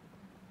dia.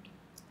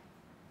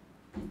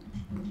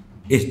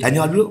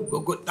 Tanya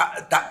dulu. Kok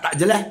tak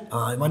jelas?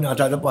 Mana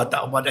tak apa,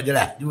 tak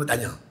jelas. Cuba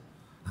tanya.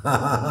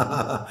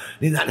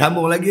 Ni nak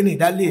sambung lagi ni,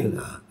 dalil.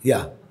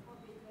 Ya.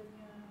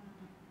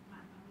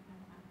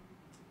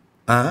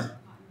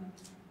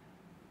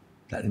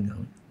 Tak dengar.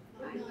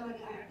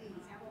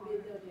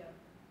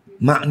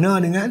 Makna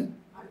dengan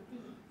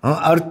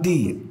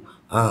arti.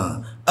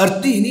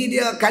 Arti ni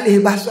dia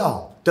kalih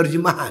bahasa,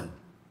 terjemahan.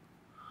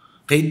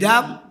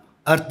 Qidam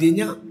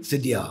artinya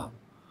sedia.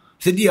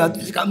 Sedia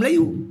tu cakap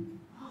Melayu.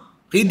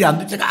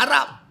 Qidam tu cakap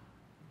Arab.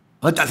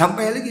 Tak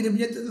sampai lagi dia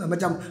punya tu.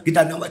 Macam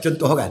kita nak buat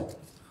contoh kan.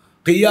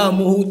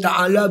 Qiyamuhu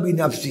ta'ala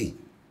binafsi.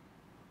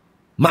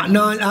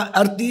 Makna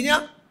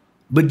artinya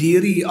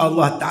berdiri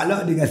Allah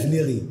Ta'ala dengan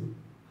sendiri.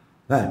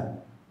 Kan?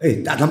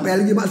 Tak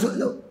sampai lagi maksud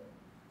tu.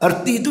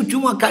 Arti tu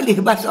cuma kalih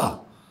bahasa.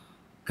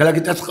 Kalau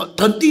kita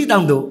terhenti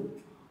tang tu,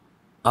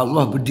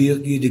 Allah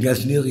berdiri dengan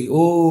sendiri.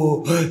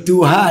 Oh,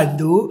 Tuhan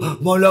tu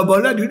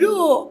mula-mula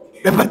duduk.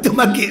 Lepas tu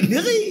makin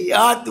sendiri.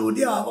 Tu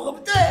dia. Orang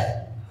betul.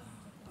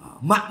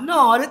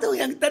 Makna dia tu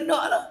yang kita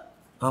nak lah.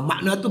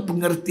 Makna tu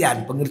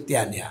pengertian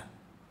dia.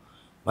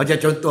 Macam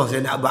contoh saya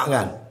nak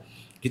abangkan.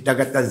 Kita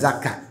kata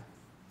zakat.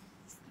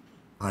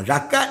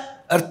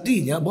 Zakat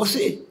artinya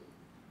bersih.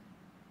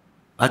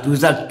 Atau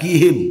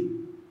zakihim,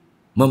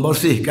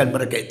 membersihkan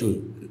mereka itu.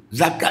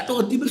 Zakat tu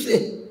arti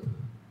bersih.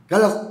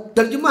 Kalau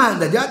terjemahan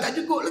saja tak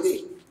cukup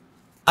lagi.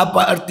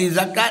 Apa arti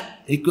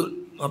zakat?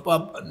 Ikut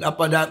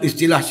apa dalam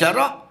istilah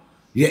syarak,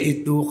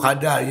 iaitu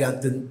kadar yang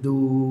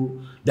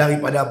tentu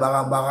daripada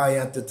barang-barang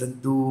yang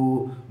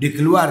tertentu,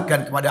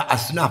 dikeluarkan kepada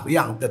asnaf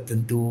yang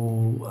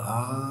tertentu.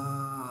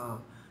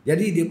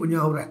 Jadi dia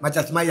punya urat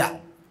macam semayang.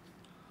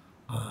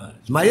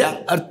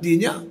 Semayang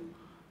artinya,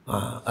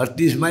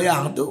 arti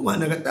semayang tu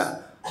makna kata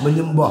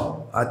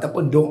menyembah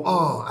ataupun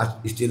doa,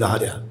 istilah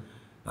dia.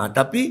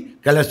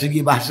 Tapi kalau segi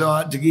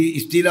bahasa, segi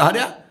istilah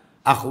dia,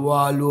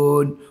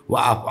 akhwalun wa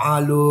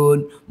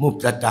af'alun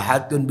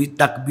muftatahatun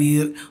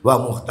bitakbir wa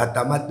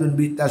muhtatamatun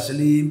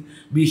bitaslim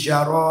bi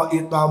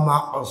syara'ita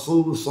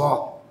maqsusah.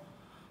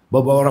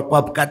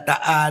 Beberapa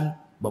perkataan,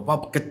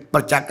 beberapa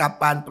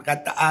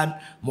perkataan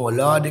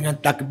mula dengan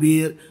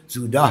takbir,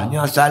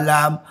 sudahnya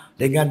salam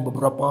dengan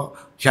beberapa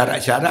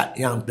syarat-syarat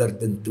yang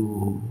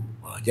tertentu.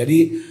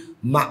 Jadi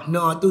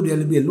makna tu dia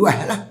lebih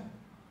luas lah.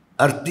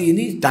 Arti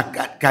ni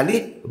takat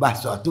kali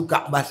bahasa,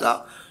 tukar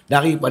bahasa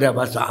daripada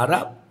bahasa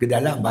Arab ke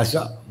dalam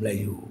bahasa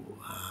Melayu.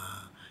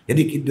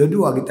 Jadi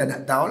dua-dua kita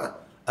nak tahu lah.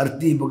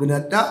 Arti pun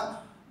kena tahu,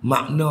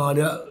 makna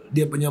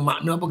dia punya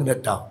makna pun kena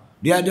tahu.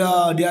 Dia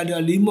ada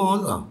 5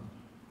 lah.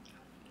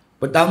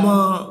 Pertama,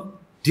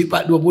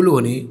 sifat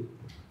 20 ni,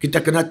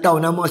 kita kena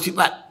tahu nama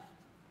sifat.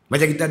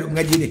 Macam kita duduk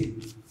mengaji ni.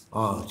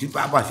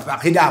 Sifat apa?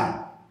 Sifat khidam.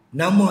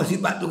 Nama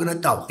sifat tu kena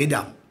tahu,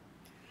 khidam.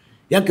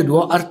 Yang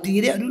kedua, arti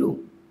dia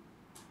dulu.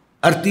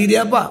 Arti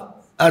dia apa?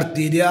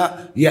 Arti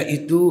dia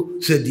iaitu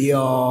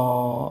sedia.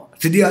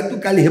 Sedia tu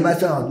kalih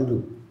bahasa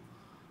dulu.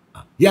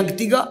 Yang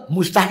ketiga,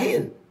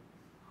 mustahil.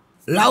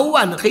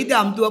 Lawan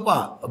khidam tu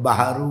apa?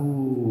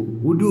 Baharu,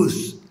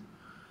 hudus.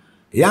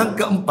 Yang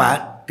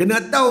keempat, kena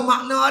tahu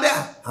makna dia.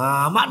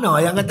 Makna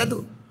yang kata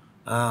tu.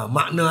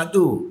 Makna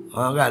tu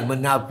kan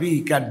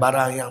menafikan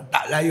barang yang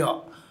tak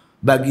layak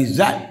bagi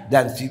zat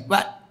dan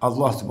sifat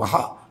Allah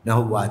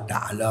Subhanahu wa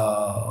taala.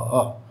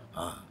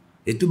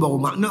 Itu baru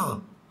makna.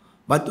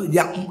 Lepas tu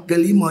yang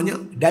kelimanya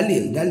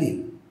dalil.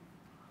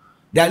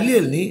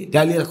 Dalil ni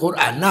dalil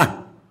Quran lah.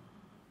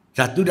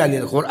 Satu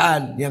dalil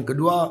Quran, yang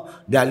kedua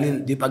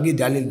dalil dipanggil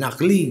dalil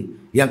naqli,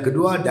 yang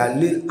kedua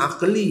dalil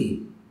akli.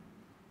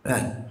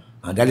 Kan?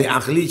 Dalil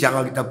akli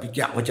cara kita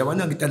fikir macam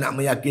mana kita nak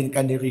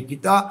meyakinkan diri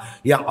kita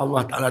yang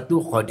Allah Taala tu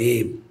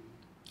qadim.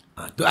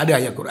 Tu ada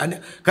ayat Quran.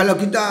 Kalau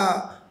kita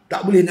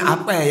tak boleh nak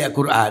hafal ayat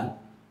Quran,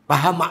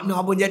 faham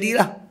makna pun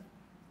jadilah.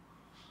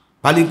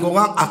 Paling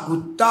kurang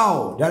aku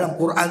tahu dalam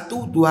Quran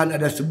tu Tuhan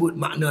ada sebut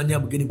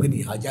maknanya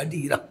begini-begini.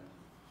 Jadilah.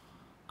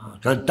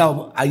 Kalau tahu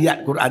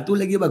ayat Quran tu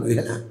lagi bagus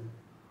lah.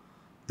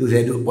 Tu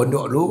saya duduk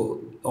pondok dulu,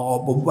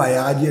 orang perempuan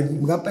yang rajin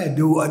mengapai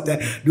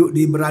duduk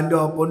di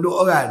beranda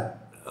pondok kan.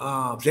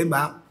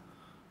 Sembang.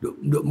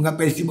 Duduk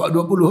mengapai sibuk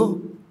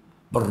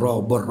 20.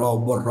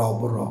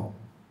 Berra.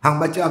 Hang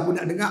baca aku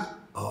nak dengar.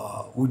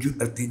 Wujud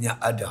artinya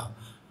ada.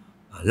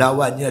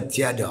 Lawannya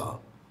tiada.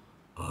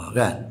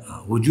 Kan?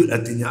 Wujud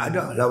artinya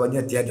ada,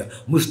 lawannya tiada.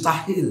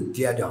 Mustahil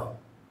tiada.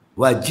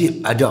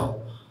 Wajib ada.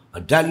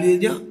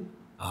 Dalilnya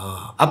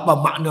apa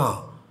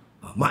makna?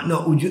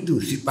 Makna wujud tu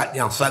sifat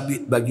yang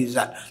sabit bagi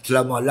zat.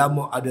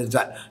 Selama-lama ada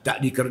zat, tak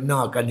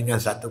dikerenakan dengan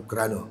satu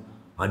kerana.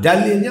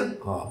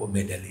 Dalilnya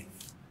pemain dalil.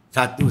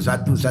 Satu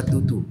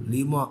tu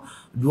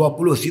 20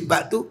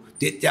 sifat tu,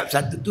 tiap-tiap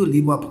satu tu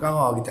 5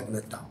 perkara kita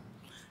kena tahu.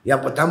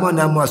 Yang pertama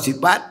nama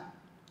sifat,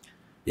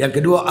 yang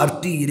kedua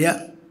arti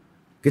dia,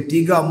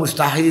 ketiga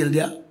mustahil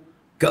dia,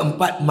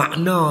 keempat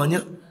maknanya,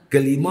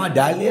 kelima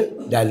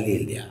dalil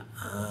dia.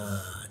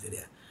 Itu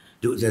dia.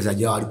 Duduk saya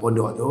saja di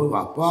pondok tu,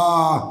 apa?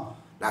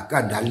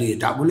 Takkan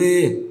dalil tak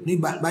boleh. Ni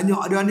banyak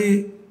ada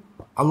ni.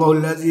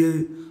 Allahul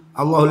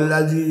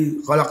ladzi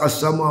khalaqas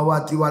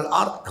samawati wal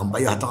ard. Tak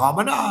payah terang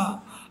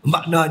mana.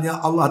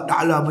 Maknanya Allah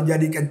Ta'ala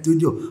menjadikan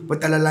 7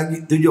 petala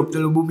langit, 7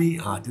 petala bumi.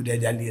 Tu dia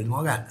dalil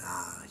semua kan.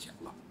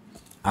 InsyaAllah.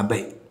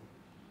 Baik.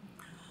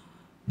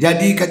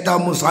 Jadi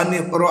kata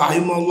musannif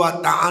rahimahullah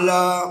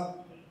ta'ala,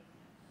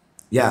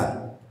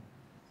 ya,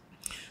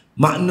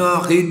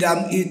 makna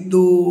khidam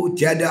itu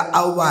tiada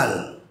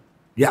awal,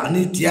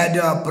 yakni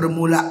tiada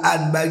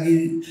permulaan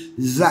bagi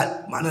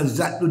zat. Makna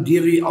zat tu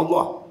diri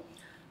Allah,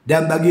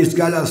 dan bagi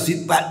segala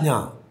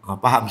sifatnya.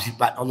 Faham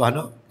sifat Allah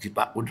no?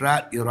 Sifat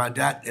kudrat,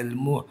 iradat,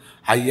 ilmu,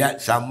 hayat,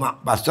 sama',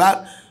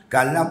 basar,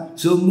 kalam,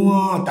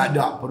 semua tak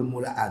ada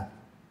permulaan.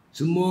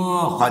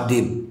 Semua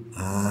khadim.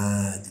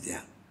 Itu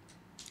dia.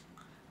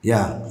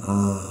 Ya,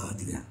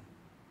 itu dia.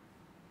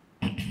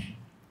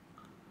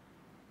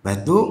 Lepas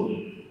tu,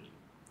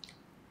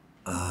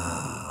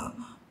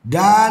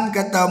 dan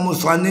kata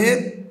musannif,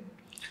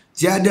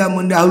 tiada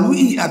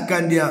mendahului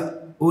akan dia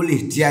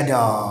oleh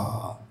tiada.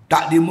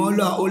 Tak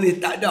dimula oleh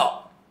tak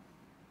ada.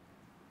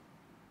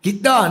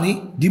 Kita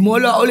ni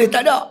dimula oleh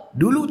tak ada.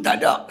 Dulu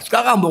tak ada,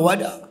 sekarang baru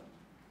ada.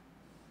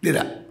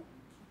 Tidak?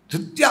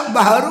 Setiap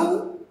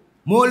baharu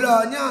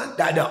mulanya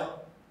tak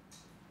ada.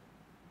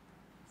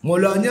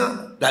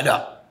 Mulanya tak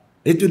ada.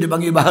 Itu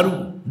dipanggil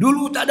baharu.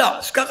 Dulu tak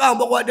ada,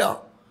 sekarang baru ada.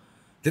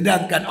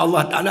 Sedangkan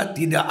Allah Ta'ala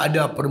tidak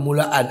ada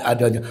permulaan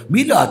adanya.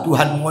 Bila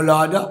Tuhan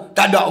mula ada,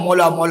 tak ada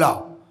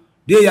mula-mula.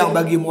 Dia yang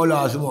bagi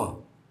mula semua.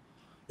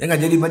 Jangan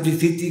jadi macam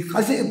Siti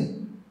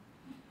Qasim.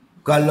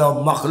 Kalau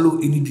makhluk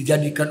ini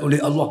dijadikan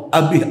oleh Allah,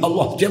 habis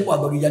Allah siapa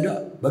bagi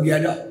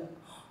ada?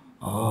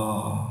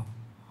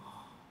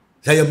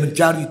 Saya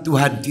mencari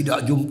Tuhan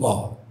tidak jumpa.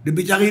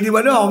 Dia cari di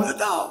mana? Saya tak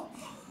tahu.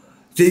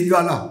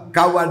 Sehinggalah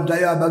kawan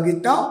saya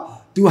bagi tahu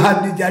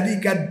Tuhan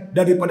dijadikan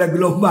daripada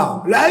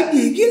gelombang.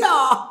 Lagi gila.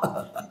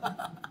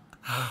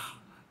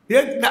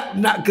 Dia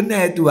nak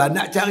kenal Tuhan,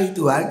 nak cari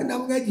Tuhan, kena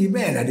mengaji.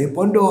 Main lah di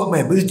pondok,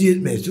 main masjid,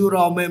 main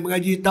surau, main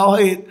mengaji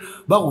tauhid.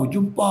 Baru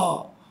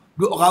jumpa.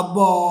 Duk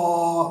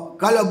khabar.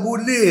 Kalau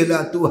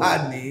bolehlah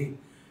Tuhan ni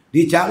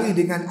dicari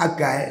dengan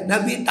akal,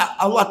 Nabi tak,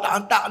 Allah tak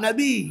hantar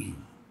Nabi.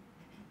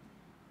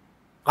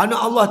 Kerana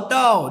Allah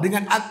tahu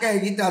dengan akal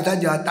kita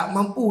saja tak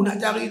mampu nak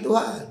cari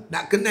Tuhan,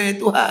 nak kenal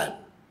Tuhan.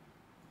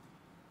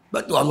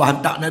 Sebab tu Allah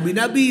hantar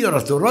Nabi-Nabi,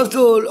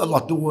 Rasul-Rasul,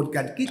 Allah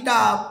turunkan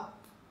kitab,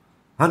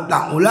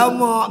 hantar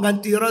ulama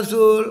ganti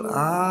Rasul.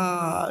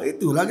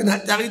 Itulah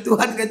nak cari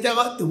Tuhan dengan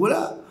cara tu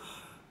pula.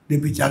 Dia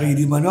pergi cari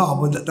di mana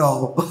pun tak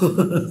tahu.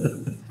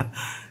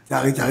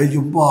 Cari-cari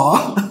jumpa.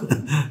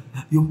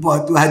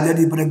 Jumpa Tuhan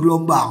jadi pada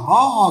gelombang.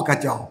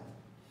 Kacau.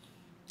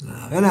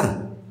 Kan lah?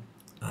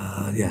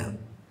 Dia.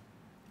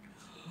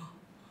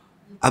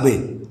 Habis.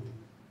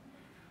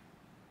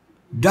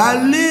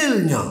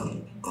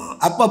 Dalilnya.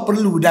 Apa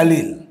perlu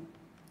dalil?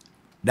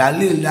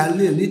 Dalil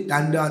ni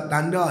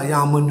tanda-tanda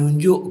yang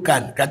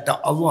menunjukkan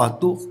kata Allah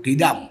tu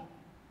qidam.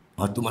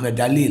 Itu makna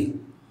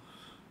dalil.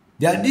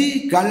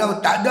 Jadi kalau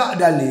tak ada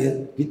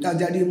dalil, kita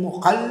jadi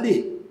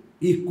muqallid,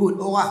 ikut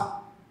orang.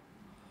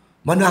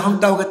 Mana hang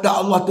tahu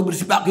kata Allah tu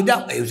bersifat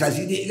qidam? Ustaz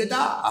Sidek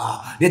kata,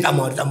 dia tak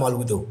mahu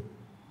begitu.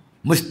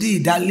 Mesti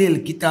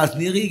dalil kita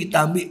sendiri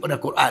kita ambil pada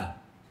Quran.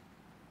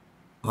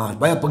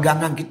 Supaya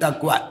pegangan kita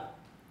kuat.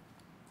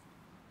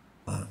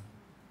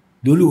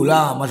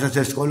 Dululah masa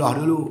saya sekolah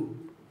dulu.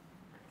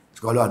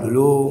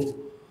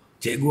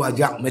 Cikgu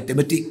ajak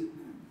matematik.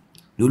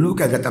 Dulu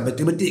kan kata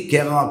matematik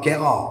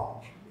kera-kera.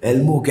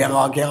 Ilmu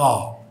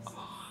kera-kera.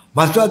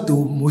 Masa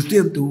tu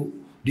Muslim tu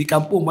di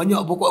kampung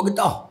banyak pokok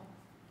getah.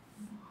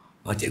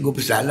 Cikgu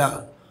pesan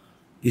lah.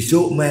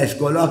 Esok mai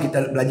sekolah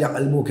kita belajar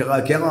ilmu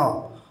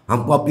kera-kera.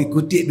 Hampa pergi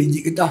kutip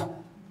biji getah.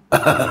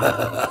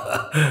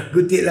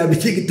 Kutiplah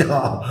biji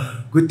getah.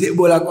 Kutip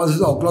bola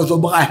kelosor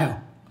beras.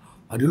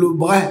 Dulu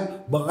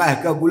beras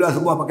ke gula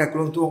semua pakai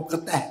kelosor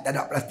kertas. Tak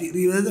ada plastik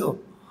ni tu.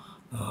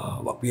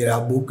 Buat pergi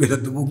lah bungkus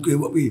satu bungkus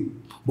buat pergi.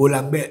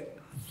 Bola beg.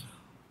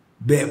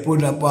 Beg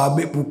pun apa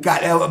ambil pukat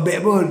lah buat beg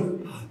pun.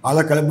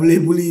 Alah kalau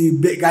boleh beli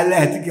beg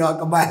galas tu kira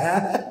kemas.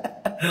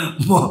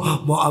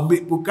 Mau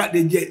ambil pukat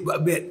dia jet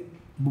buat beg.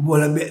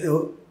 Bola beg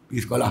tu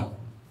pergi sekolah.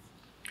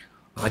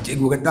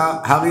 Cikgu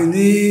kata hari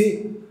ni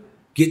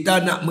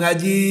kita nak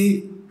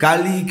mengaji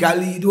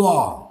kali-kali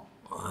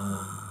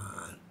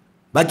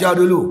 2. Baca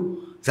dulu.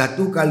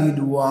 1 kali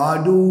 2,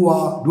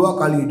 2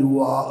 kali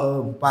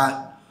 2,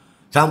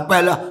 4.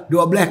 Sampailah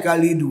 12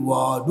 kali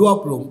 2,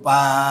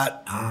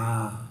 24.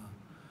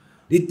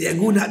 Di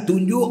cikgu nak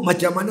tunjuk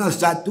macam mana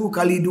 1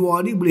 kali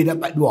 2 ni boleh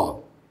dapat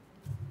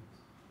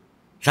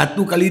 2.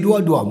 1 kali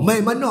 2, 2.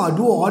 Main mana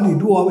 2 ni?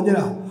 2 macam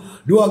mana?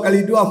 2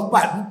 kali 2,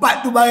 4.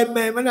 4 tu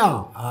main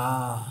mana?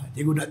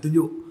 Cikgu nak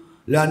tunjuk.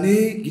 Lah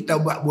ni kita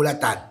buat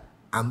bulatan.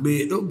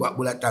 Ambil tu buat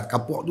bulatan.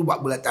 Kapuk tu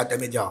buat bulatan atas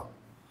meja.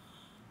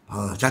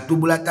 Satu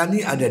bulatan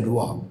ni ada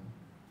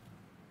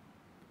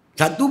 2.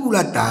 Satu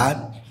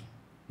bulatan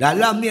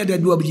dalam ni ada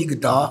 2 biji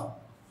getah.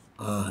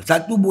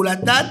 Satu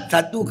bulatan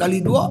 1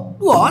 kali 2,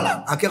 2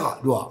 lah. Kira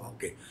 2.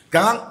 Okey.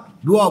 Sekarang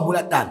 2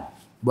 bulatan.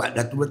 Buat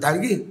satu bulatan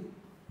lagi.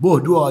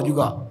 2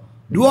 juga.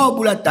 2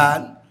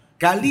 bulatan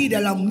kali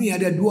dalam ni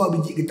ada 2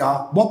 biji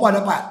getah.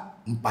 Berapa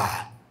dapat? 4.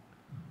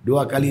 2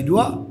 kali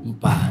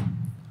 2,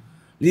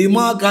 4.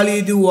 5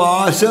 kali 2,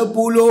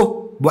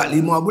 10. Buat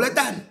 5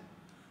 bulatan.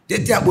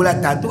 Setiap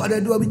bulatan tu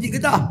ada 2 biji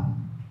getah.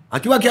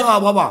 Cuba kira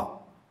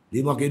berapa?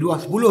 5 kali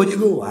 2, 10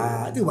 cikgu.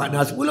 Itu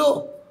makna 10.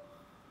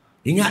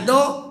 Ingat tu?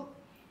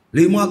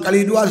 5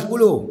 kali 2,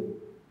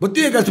 10.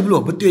 Betul kan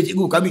 10? Betul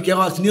cikgu. Kami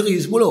kira sendiri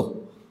 10.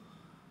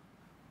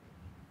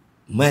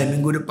 Main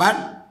minggu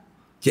depan,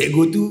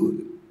 cikgu tu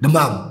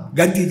demam.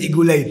 Ganti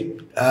cikgu lain.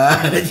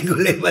 Cikgu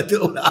lain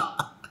batuk pula.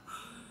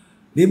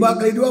 5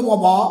 kali 2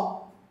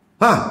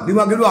 berapa? 5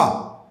 kali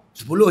 2?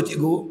 10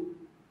 cikgu.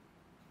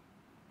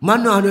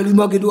 Mana ada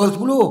 5 kali 2, 10?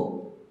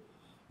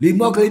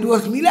 5 kali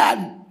 2,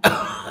 9.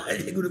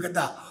 Cikgu dia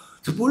kata,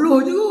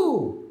 10 cikgu.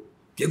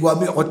 Cikgu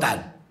ambil rotan.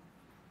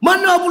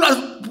 Mana pula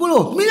 10?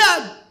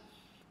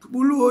 9.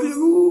 10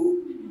 cikgu.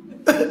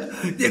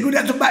 Cikgu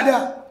nak sebab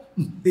dia.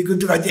 Ikut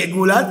tu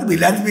cikgu lah, 9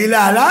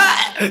 lah.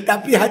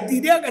 Tapi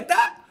hati dia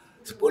kata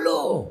 10.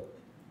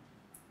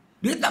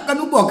 Dia takkan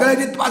ubah. Kalau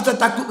dia terpaksa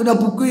takut kena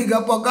pukul ke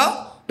apa kau,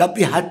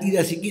 tapi hati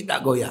dia sikit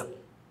tak goyang.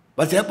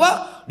 Pasal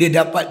apa? Dia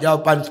dapat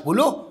jawapan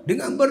 10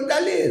 dengan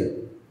berdalil.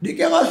 Dia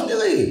kira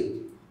sendiri.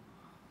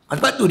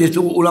 Sebab tu dia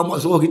suruh ulama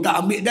suruh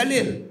kita ambil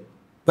dalil.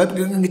 Supaya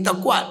pegangan kita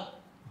kuat.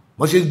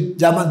 Masih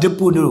zaman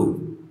Jepun dulu.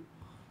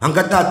 Hang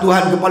kata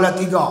Tuhan kepala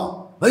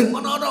 3.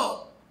 Mana ada?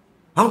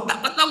 Hang tak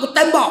kata aku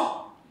tembak.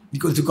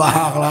 Ikut suka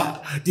hang lah.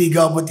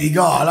 3 pun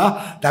 3 lah.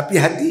 Tapi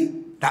hati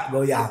tak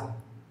goyang.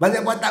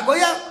 Pasal apa tak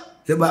goyang?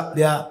 Sebab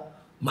dia,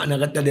 makna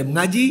kata dia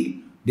mengaji,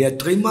 dia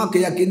terima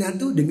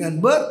keyakinan tu dengan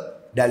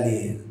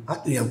berdalil.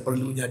 Itu yang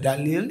perlunya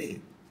dalil ni.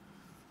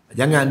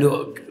 Jangan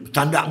duk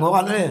tandak dengan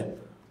orang ni.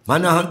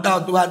 Mana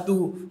hantar Tuhan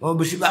tu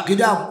bersifat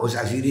kidam?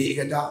 Ustaz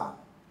Sidek kata.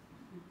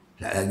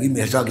 Tak lagi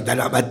biasa kita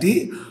nak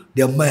mati,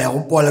 dia main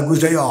rupa lagu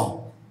saya.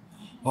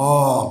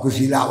 Aku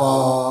silap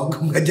lah.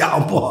 Aku mengajak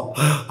apa?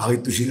 Hari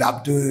tu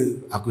silap tu.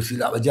 Aku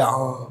silap ajak.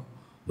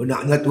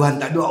 Benarnya Tuhan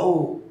tak ada.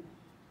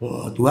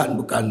 Tuhan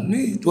bukan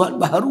ni. Tuhan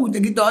baharu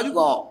macam kita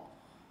juga.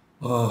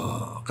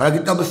 Kalau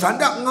kita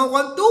bersandar dengan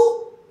orang tu,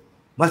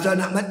 masa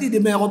nak mati dia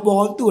main rupa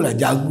orang tu lah.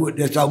 Janggut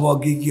dia sama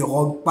gigi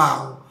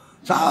rompang.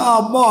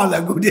 Sama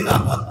lagu dia.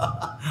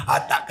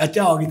 Tak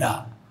kacau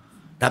kita.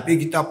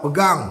 Tapi kita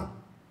pegang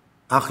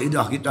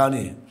akidah kita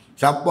ni.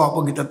 Siapa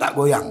pun kita tak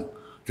goyang.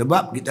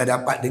 Sebab kita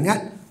dapat dengan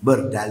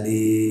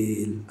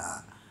berdalil.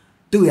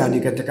 Tu yang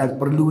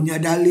dikatakan perlunya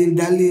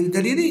dalil-dalil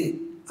tadi ni.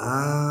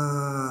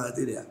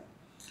 Itu dia.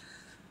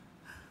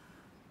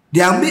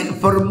 Diambil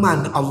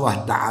firman Allah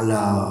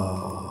Ta'ala.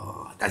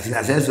 Tak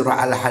silap saya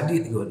surah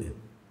Al-Hadid kot ni.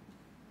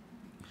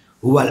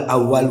 Wal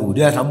awwalu.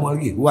 Dia sama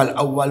lagi. Wal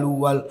awwalu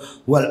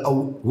wal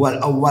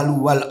awwalu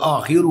wal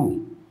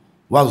akhiru.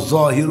 Wal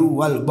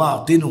zahiru wal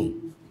batinu.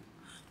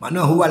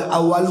 Makna huwal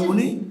awwalu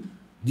ni,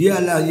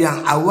 dialah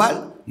yang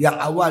awal. Yang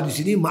awal di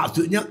sini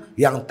maksudnya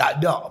yang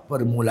tak ada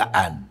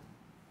permulaan.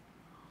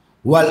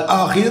 Wal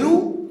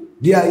akhiru,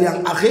 dia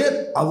yang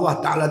akhir. Allah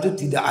Ta'ala tu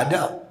tidak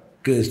ada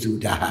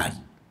kesudahan.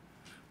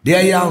 Dia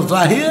yang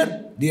zahir,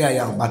 dia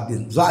yang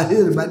batin.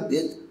 Zahir,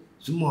 batin,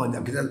 semua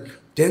kita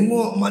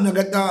Tengok makna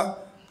kata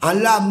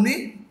alam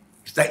ni,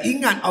 kita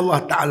ingat Allah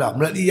Ta'ala.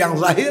 Melalui yang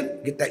zahir,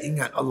 kita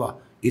ingat Allah.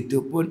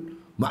 Itu pun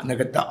makna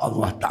kata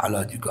Allah Ta'ala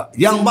juga.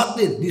 Yang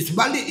batin, di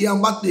sebalik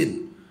yang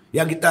batin,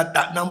 yang kita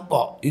tak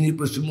nampak, ini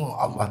pun semua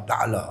Allah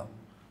Ta'ala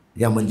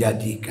yang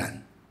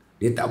menjadikan.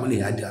 Dia tak boleh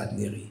ada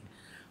sendiri.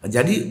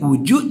 Jadi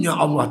wujudnya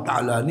Allah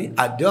Ta'ala ni,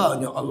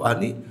 adanya Allah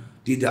ni,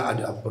 tidak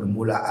ada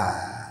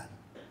permulaan.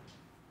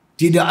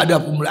 Tidak ada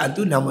permulaan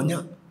tu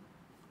namanya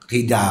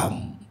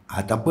qidam.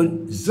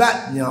 Ataupun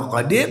zatnya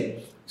qadim,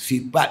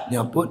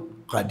 sifatnya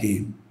pun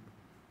qadim.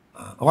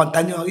 Orang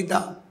tanya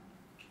kita,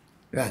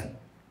 kan?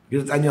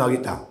 Kita tanya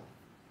kita,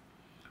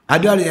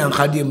 ada yang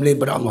qadim lain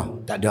daripada Allah?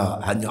 Tak ada,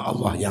 hanya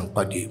Allah yang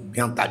qadim,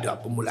 yang tak ada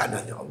permulaan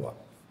hanya Allah.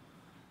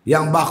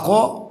 Yang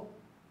baqa,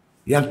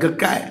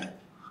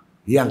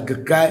 yang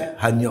kekal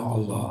hanya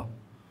Allah.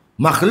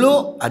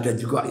 Makhluk ada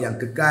juga yang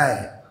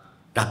kekal,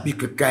 tapi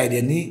kekal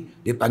dia ni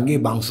dia panggil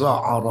bangsa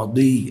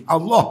aradi.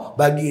 Allah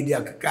bagi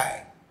dia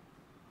kekal.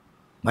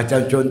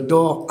 Macam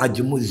contoh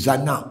ajmuz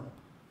zanab.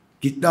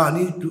 Kita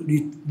ni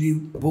di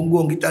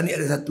punggung kita ni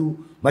ada satu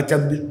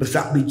macam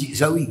besar biji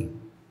sawi.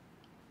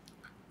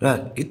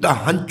 Kan?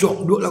 Kita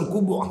hancur, duduk dalam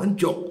kubur,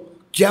 hancur.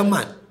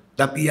 Kiamat.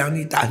 Tapi yang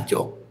ni tak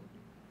hancur.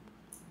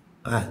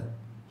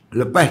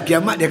 Lepas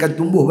kiamat dia akan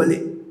tumbuh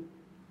balik.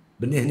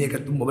 Benih ni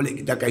akan tumbuh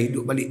balik. Kita akan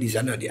hidup balik di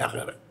sana di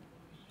akhirat.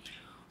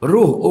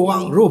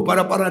 Ruh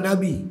para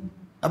nabi.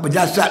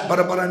 Jasad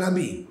para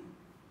nabi.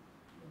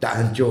 Tak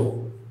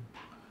hancur.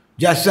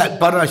 Jasad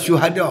para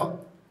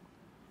syuhada.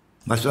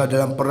 Masa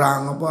dalam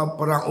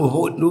perang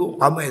Uhud tu,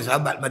 ramai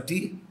sahabat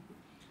mati.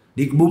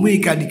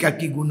 Dikebumikan di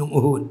kaki gunung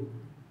Uhud.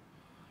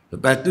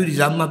 Lepas tu di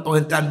zaman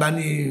pemerintahan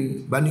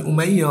Bani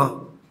Umayyah,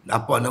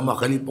 apa nama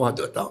khalifah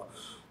tu tak tahu,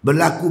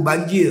 berlaku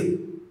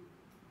banjir.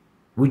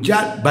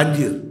 Hujan,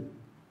 banjir.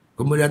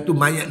 Kemudian tu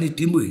mayat ni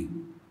timbul.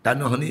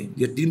 Tanah ni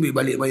dia timbul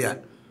balik mayat.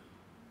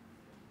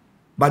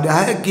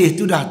 Padahal kes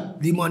tu dah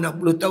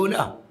 5-60 tahun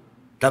dah.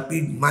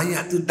 Tapi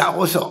mayat tu tak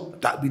rosak,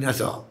 tak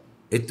binasa.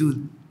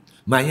 Itu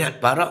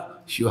mayat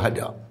para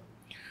syuhada.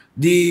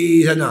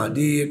 Di sana,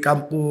 di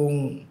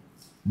kampung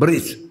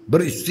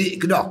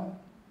Berisik Kedah.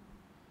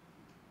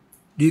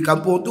 Di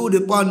kampung tu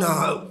mereka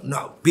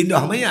nak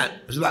pindah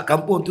mayat. Sebab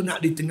kampung tu nak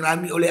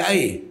ditenggelami oleh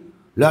air.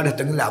 Lah dah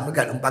tenggelam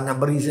kan, empangan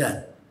beris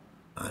kan.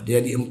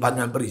 Dia di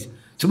empangan beris.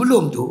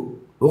 Sebelum tu,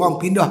 orang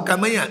pindahkan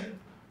mayat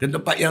ke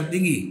tempat yang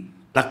tinggi.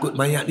 Takut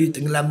mayat ni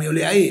tenggelami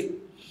oleh air.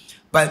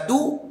 Lepas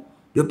tu,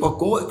 dia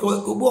korek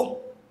kubur.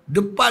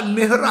 Depan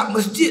mihrab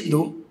masjid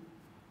tu,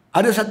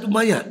 ada satu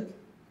mayat.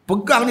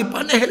 Pegang ni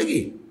panas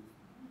lagi.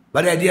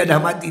 Padahal dia dah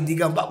mati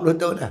 3-40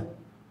 tahun dah.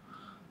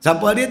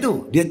 Siapa dia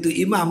tu? Dia tu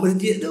imam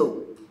masjid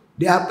tu.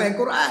 Dia hafal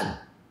Quran.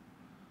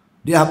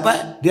 Dia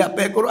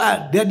hafal Quran.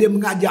 Dia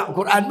mengajak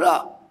Quran pula.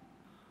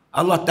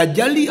 Allah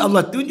tajalli,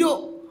 Allah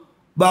tunjuk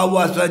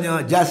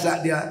bahawasanya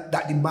jasad dia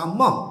tak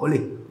dimamah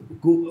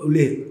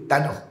oleh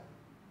tanah.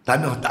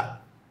 Tanah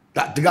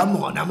tak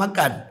tergamak nak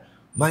makan.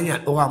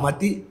 Mayat orang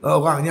mati,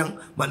 orang yang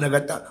makna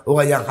kata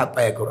orang yang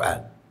hafal Quran.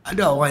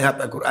 Ada orang yang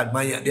hafal Quran,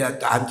 mayat dia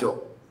tak hancur.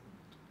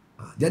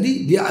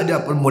 Jadi dia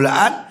ada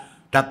permulaan,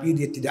 tapi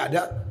dia tidak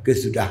ada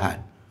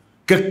kesudahan.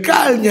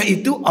 Kekalnya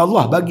itu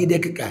Allah bagi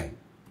dia kekal.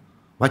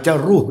 Macam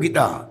ruh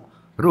kita.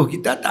 Ruh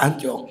kita tak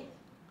hancur.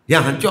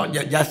 Yang hancur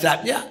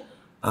jasadnya.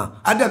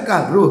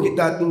 Adakah ruh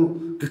kita tu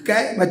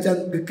kekal macam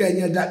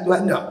kekalnya zat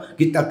Tuhan tak?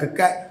 Kita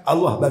kekal,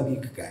 Allah bagi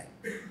kekal.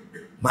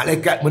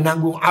 Malaikat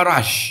menanggung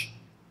arash.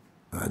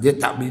 Dia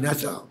tak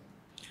binasa.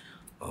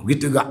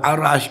 Begitu juga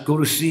arash,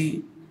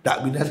 kursi,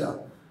 tak binasa.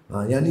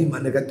 Yang ni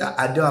makna kata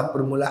ada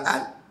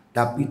permulaan,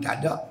 tapi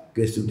tak ada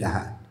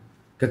kesudahan.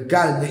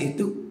 Kekalnya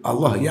itu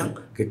Allah yang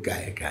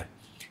kekalkan.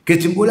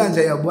 Kesimpulan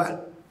saya buat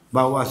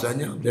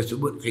bahawasanya dia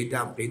sebut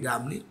khidam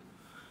ni.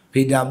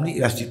 Khidam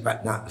ni ialah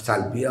sifat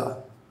salbiah.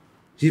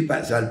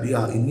 Sifat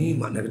salbiah ini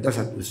makna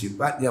kata satu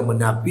sifat yang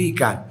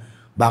menafikan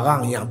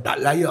barang yang tak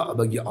layak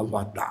bagi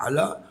Allah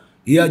Ta'ala.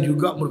 Ia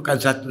juga merupakan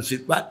satu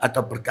sifat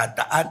atau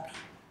perkataan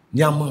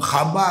yang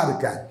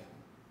mengkhabarkan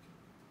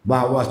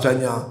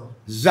bahawasanya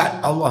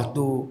zat Allah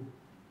tu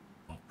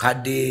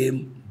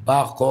qadim,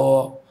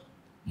 baqa,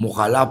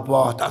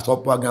 mukhalafah, tak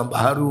serupa dengan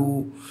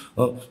baharu,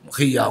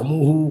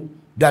 khiyamuhu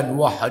dan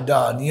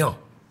wahdaniyah.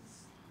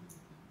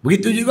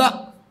 Begitu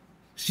juga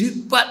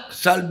sifat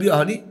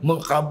salbiah ni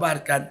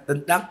mengkhabarkan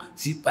tentang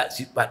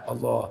sifat-sifat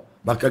Allah.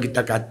 Maka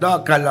kita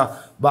kata kalau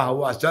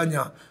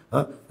bahawasanya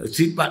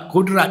sifat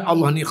kudrat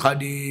Allah ni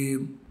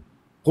khadim,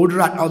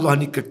 kudrat Allah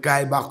ni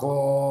kekal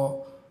baqa,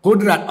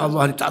 kudrat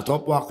Allah ni tak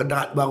serupa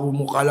kudrat baru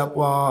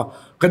mukhalafah,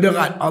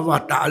 kudrat Allah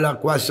Ta'ala,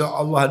 kuasa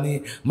Allah ni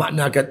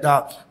makna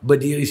kata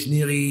berdiri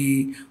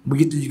sendiri.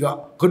 Begitu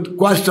juga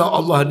kuasa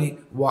Allah ni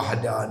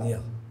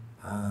wahdaniyah.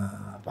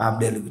 Faham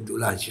dia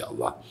begitulah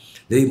insya-Allah.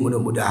 Jadi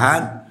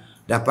mudah-mudahan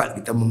dapat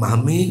kita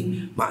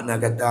memahami makna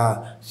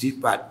kata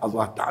sifat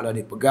Allah Ta'ala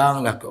ni,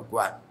 peganglah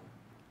kuat.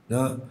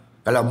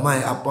 Kalau mai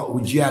apa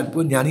ujian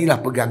pun yang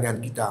inilah pegangan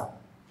kita.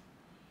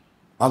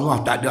 Allah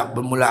tak ada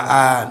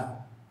permulaan.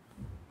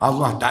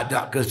 Allah tak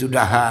ada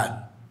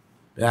kesudahan.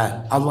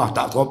 Dan Allah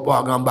tak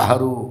serupa dengan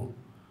baharu.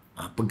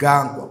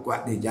 Pegang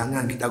kuat-kuat ni.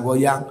 Jangan kita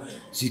goyang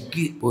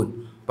sikit pun.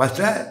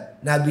 Pasal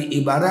Nabi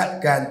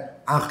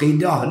ibaratkan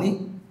akidah ni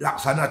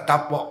laksana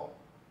tapak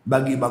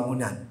bagi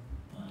bangunan.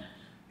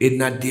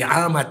 Inna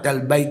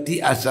di'amatal baiti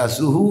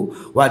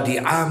asasuhu wa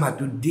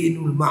di'amatud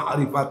dinul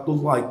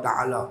ma'rifatullah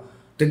ta'ala.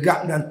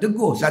 Tegak dan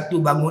teguh satu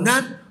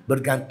bangunan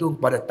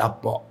bergantung pada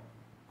tapak.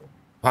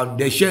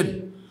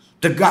 Foundation.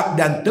 Tegak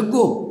dan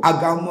teguh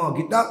agama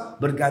kita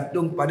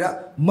bergantung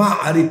pada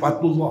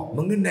ma'rifatullah.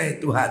 Mengenai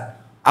Tuhan.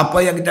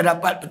 Apa yang kita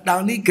dapat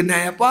petang ni,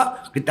 kenai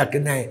apa? Kita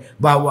kenai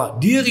bahawa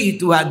diri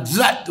Tuhan,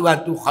 zat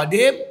Tuhan tu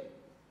khadim.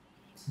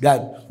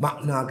 Dan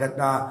makna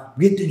kata,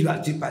 begitu juga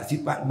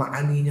sifat-sifat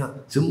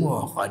ma'aninya,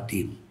 semua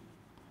khadim.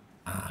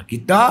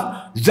 Kita,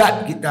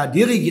 zat kita,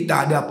 diri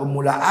kita ada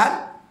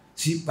permulaan,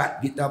 sifat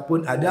kita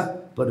pun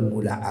ada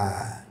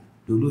permulaan.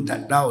 Dulu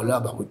tak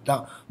tahulah, baru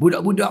tahu.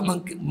 Budak-budak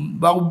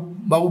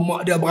baru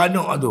mak dia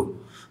beranak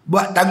tu,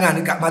 buat tangan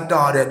dekat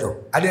mata dia tu.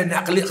 Ada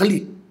nak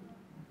kelip-kelip.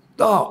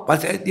 Tak,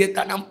 pasal dia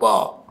tak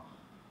nampak.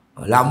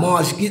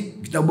 Lama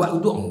sikit kita buat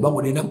untuk, baru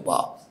dia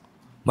nampak.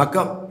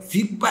 Maka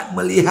sifat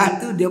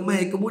melihat tu dia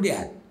main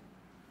kemudian.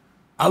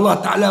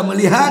 Allah Ta'ala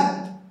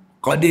melihat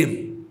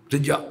qadim.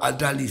 Sejak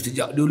azali,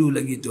 sejak dulu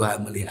lagi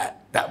Tuhan melihat.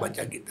 Tak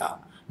macam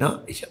kita. Nah,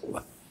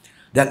 insya-Allah.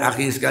 Dan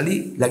akhir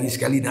sekali, lagi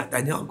sekali nak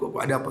tanya, kau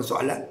ada apa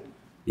soalan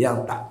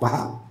yang tak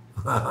faham?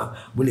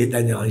 Boleh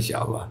tanya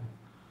insya-Allah.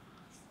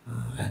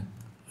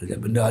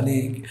 Benda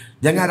ni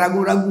jangan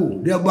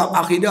ragu-ragu. Dia buat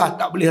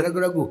akidah tak boleh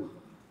ragu-ragu.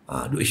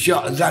 Duk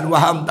syak zan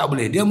waham tak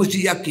boleh. Dia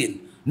mesti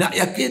yakin. Nak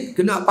yakin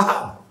kena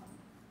faham.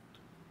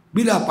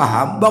 Bila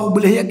faham baru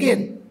boleh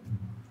yakin.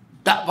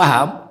 Tak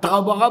faham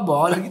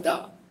teraba-rabalah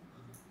kita.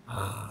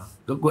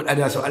 Kekut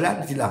ada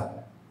soalan sila.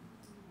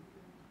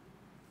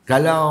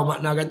 Kalau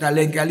makna kata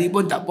lain kali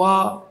pun tak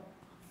apa.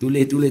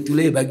 Tulis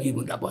bagi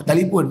pun tak apa.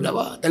 Telefon pun tak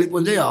apa.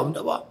 Telefon saya pun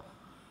tak apa.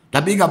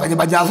 Tapi kan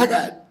panjang-panjang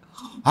sangat.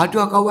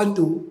 Ada kawan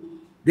tu,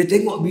 dia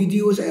tengok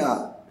video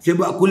saya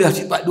buat kuliah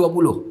sifat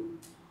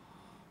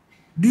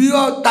 20.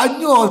 Dia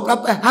tanya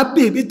sampai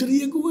habis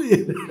bateri aku.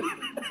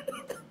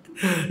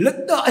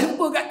 Letak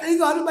handphone kat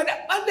telinga tu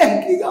panas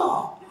kira.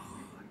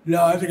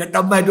 Lah dia kata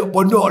mai duk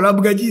pondok lah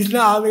bergaji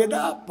senang. Dia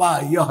kata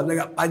payah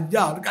sangat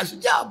panjang dekat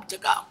sejam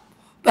cakap.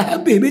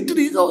 Habis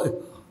bateri tu.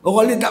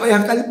 Orang lain tak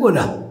payah telefon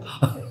dah.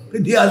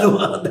 Dia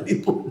seorang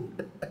telefon.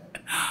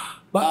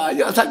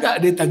 Banyak sangat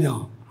dia tanya.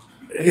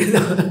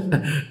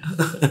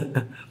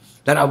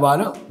 Tak nak apa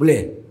tak?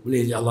 Boleh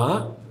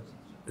insyaAllah.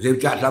 Saya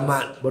ucap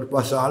selamat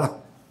berpuasa lah.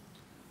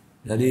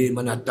 Jadi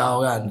mana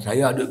tahu kan,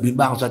 saya ada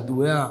bimbang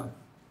satu ya.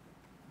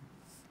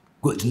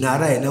 Kut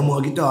senarai nama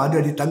kita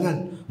ada di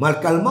tangan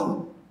Malakal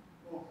Maut.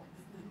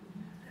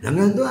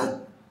 Jangan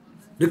tuan.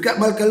 Dekat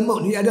Malakal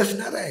Maut ni ada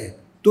senarai.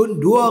 Tahun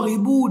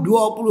 2021.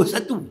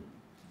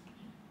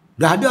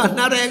 Dah ada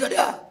senarai kat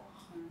dia.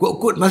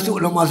 Kut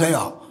masuk nama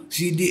saya.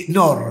 Sidek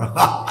Nur.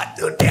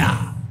 Itu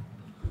dia.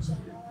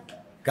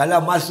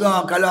 Kalau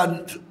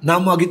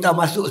nama kita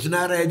masuk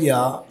senarai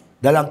dia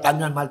dalam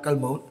tangan Malakal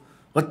Maut,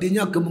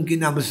 artinya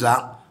kemungkinan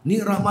besar ni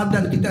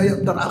Ramadan kita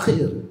yang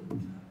terakhir.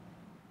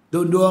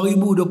 Tahun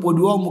 2022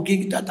 mungkin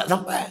kita tak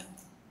sampai.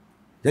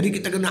 Jadi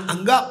kita kena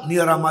anggap ni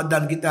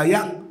Ramadan kita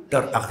yang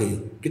terakhir.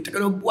 Kita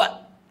kena buat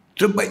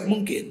sebaik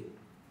mungkin.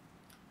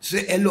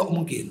 Seelok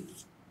mungkin.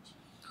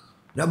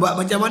 Nak buat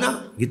macam mana?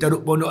 Kita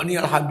duduk pondok ni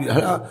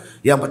alhamdulillah.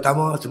 Yang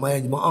pertama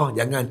sembahyang jemaah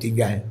jangan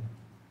tinggal.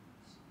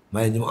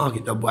 Sembahyang jemaah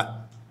kita buat.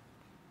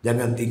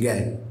 Jangan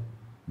tinggal.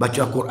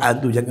 Baca Quran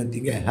tu jangan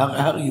tinggal.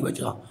 Hari-hari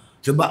baca.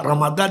 Sebab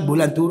Ramadan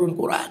bulan turun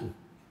Quran.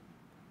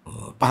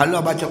 Pahala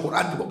baca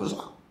Quran cukup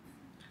besar.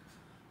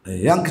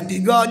 Yang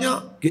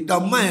ketiganya, kita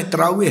main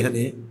terawih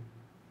ni.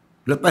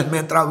 Lepas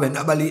main terawih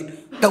nak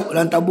balik, tahu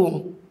dalam tabung.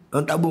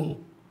 Dalam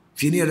tabung.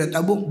 Sini ada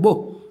tabung.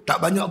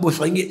 Tak banyak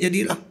RM1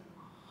 jadilah.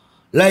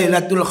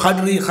 Lailatul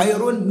Qadri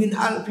khairun min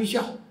alfi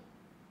syahr.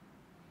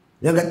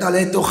 Yang kata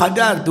Lailatul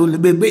Qadar tu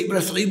lebih baik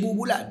daripada 1000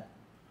 bulan.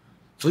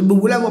 1000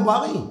 bulan berapa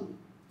hari?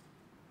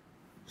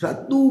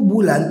 1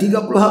 bulan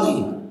 30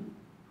 hari.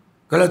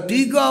 Kalau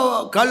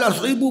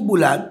 1000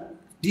 bulan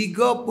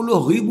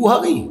 30,000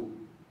 hari.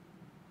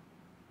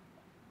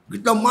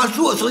 Kita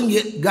masuk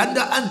RM1,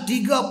 gandaan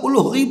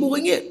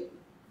RM30,000.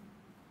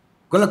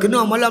 Kalau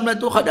kena malam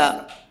Lailatul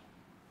Qadar.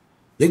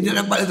 Jadi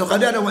nak dapat Lailatul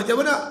Qadar macam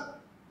mana?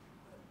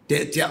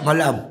 Tiap-tiap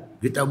malam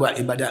kita buat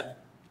ibadat.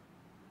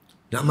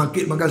 Nak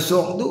makit makan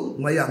sok tu,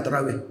 sembahyang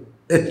tarawih.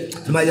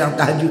 Sembahyang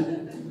tahajud.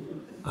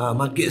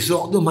 Makit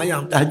sok tu,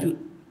 sembahyang tahajud.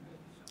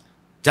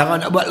 Cara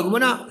nak buat lagu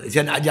mana?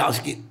 Saya nak ajar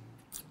sikit.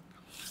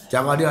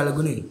 Cara dia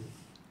lagu ni.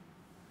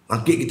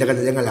 Makit kita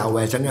kata jangan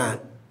lawai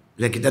sangat.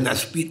 Bila kita nak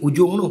speed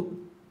ujung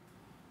tu.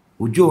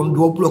 Ujung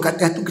 20 ke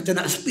atas tu kita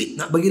nak speed,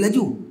 nak bagi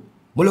laju.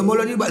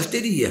 Mula-mula ni buat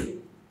steady je.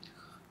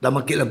 Dah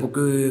makitlah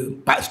pukul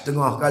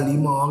 4.30 ke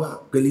 5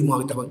 ke. Pukul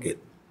 5 kita makit.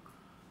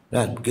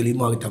 Dan pukul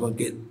 5 kita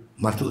bangkit.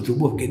 Masuk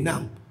subuh pukul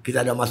 6.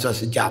 Kita ada masa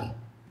sejam.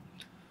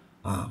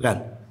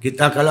 Kan?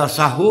 Kita kalau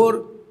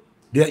sahur,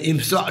 dia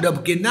imsak dah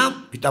pukul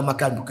 6, kita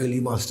makan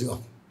pukul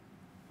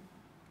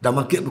 5.30. Kita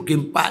bangkit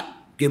pukul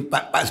 4. Pukul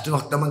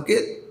 4.30 kita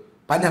bangkit.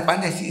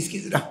 Panas-panas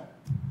sikit-sikit dah.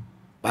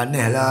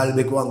 Panas lah,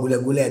 lebih kurang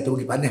gulai-gulai tu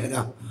pergi panas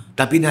dah.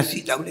 Tapi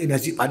nasi tak boleh,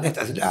 nasi panas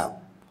tak sedap.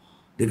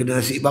 Dia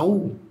kena nasi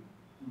baru.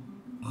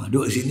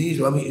 Duduk sini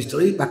suami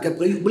isteri pakai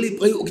periuk, beli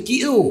periuk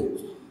kecil tu.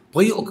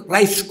 Periuk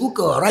rice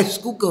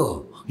cooker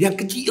yang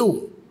kecil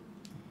tu.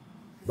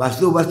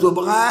 Basuh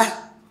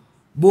beras,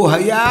 buah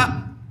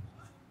ayak,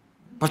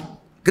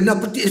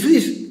 kena petik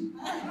Swiss.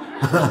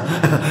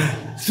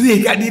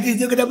 Swiss kat diri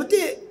je kena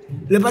petik.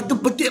 Lepas tu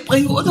petik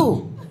periuk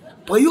tu.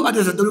 Periuk ada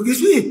satu lagi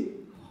Swiss.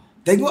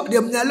 Tengok dia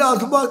menyala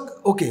semua,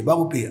 okey,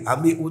 baru pergi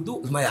ambil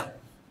untuk semayang.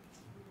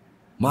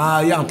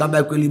 Mayang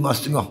sampai pukul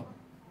 5.30.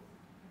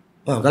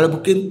 Kalau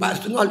pukul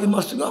 4.30,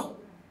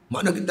 5.30,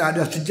 makna kita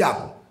ada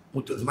sejam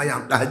untuk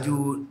semayang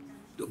tahajud,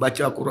 untuk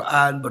baca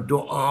Quran,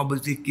 berdoa,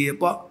 berzikir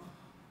apa.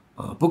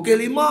 Pukul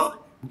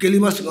 5,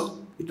 pukul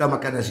 5.30 kita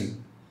makan nasi.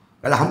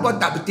 Kalau hampa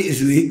tak petik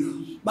Swiss,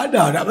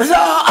 badan nak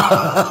masak.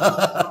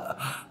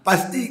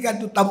 Pastikan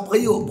tu tam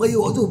periuk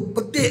tu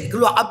petik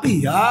keluar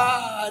api.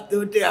 Tu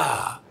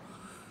dia.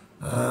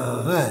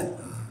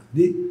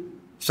 Jadi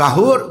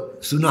sahur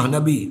sunnah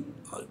Nabi.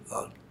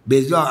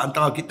 Beza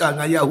antara kita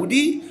dengan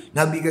Yahudi,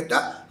 Nabi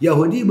kata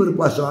Yahudi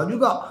berpuasa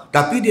juga,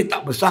 tapi dia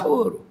tak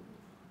bersahur.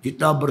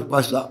 Kita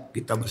berpuasa,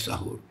 kita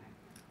bersahur.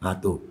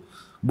 Tu.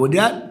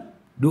 Kemudian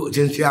duduk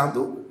siang-siang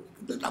tu,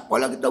 kita tak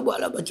apalah, kita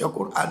buatlah baca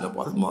Quran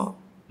apa semua.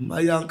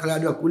 Yang kalau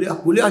ada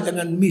kuliah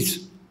jangan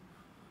miss.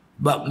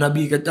 Sebab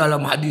Nabi kata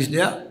dalam hadis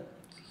dia,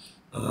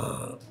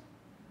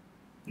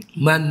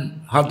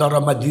 man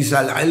hadara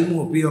majlisal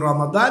ilmu fi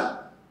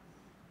Ramadan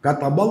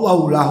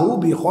kataballahu lahu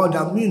bi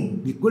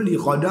kulli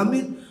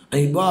khadamin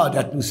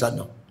ibadatu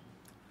sana.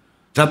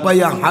 Siapa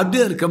yang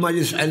hadir ke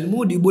majlis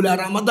ilmu di bulan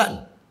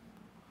Ramadan,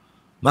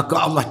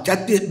 maka Allah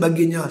catat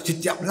baginya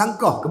setiap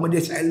langkah ke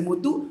majlis ilmu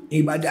tu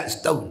ibadat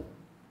setahun.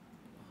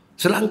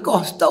 Selangkah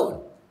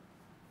setahun.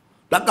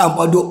 Takkan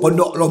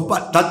pondok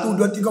lompat 1,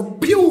 2,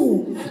 3 piu.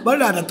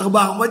 Mana dah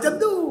terbang macam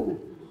tu.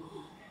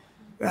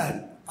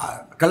 Kan?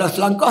 Kalau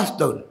selangkah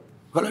setahun.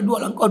 Kalau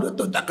 2 langkah 2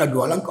 tahun. Takkan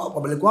 2 langkah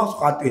apa boleh kurang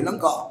 100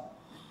 langkah.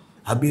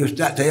 Habis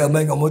ustaz saya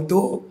main dengan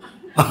motor.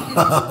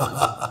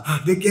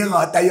 Dia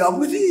kira tayar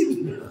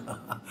mesin.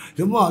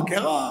 Semua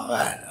kira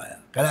kan.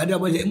 Kalau ada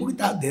majlis ilmu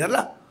kita hadir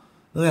lah.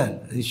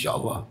 Kan?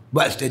 InsyaAllah.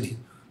 Buat steady.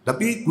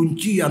 Tapi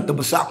kunci yang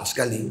terbesar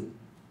sekali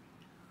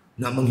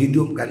nak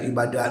menghidupkan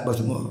ibadat apa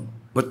semua.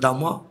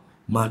 Pertama,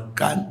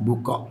 makan,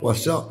 buka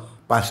puasa,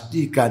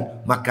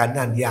 pastikan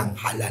makanan yang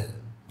halal.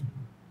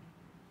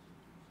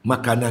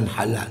 Makanan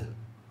halal.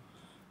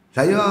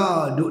 Saya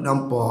duk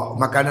nampak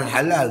makanan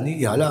halal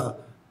ni ialah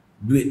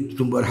duit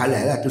sumber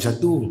halal lah, tu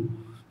satu.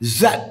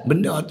 Zat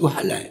benda tu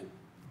halal.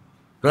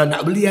 Kalau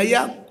nak beli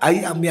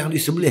ayam yang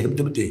disembelih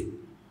betul-betul.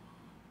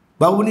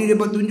 Baru ni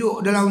mereka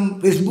tunjuk dalam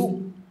Facebook.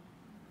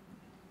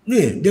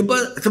 Ni,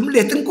 mereka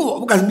sembelih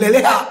tengkuk, bukan sembelih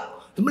leher.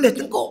 Sembelih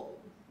tengkuk.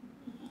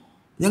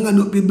 Jangan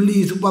duk pergi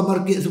beli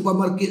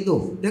supermarket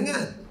tu.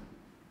 Jangan.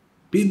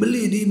 Pergi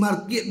beli di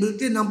market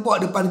betul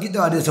nampak depan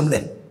kita ada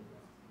sembelih.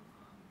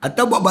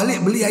 Atau buat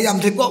balik beli ayam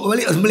sekok,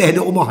 balik sembelih di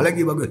rumah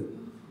lagi bagus.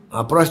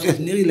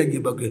 Proses sendiri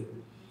lagi bagus.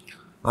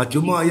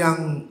 Cuma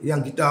yang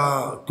kita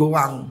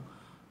kurang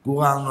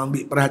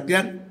ambil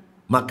perhatian,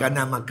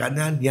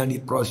 makanan-makanan yang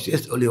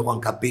diproses oleh orang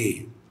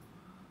kafir.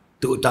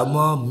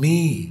 Terutama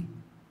mi,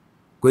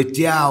 kuih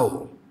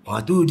tiaw.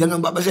 Tu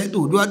jangan buat pasal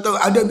tu. Dia tahu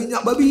ada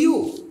minyak babi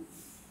you.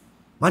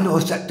 Mana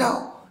ustaz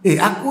tahu?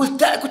 Aku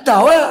ustaz, aku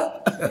tahu lah.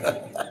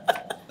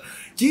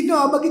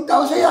 Cina bagi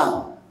tahu saya.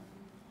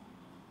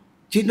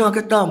 Cina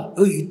kata,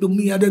 itu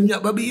mi ada minyak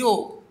babi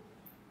you.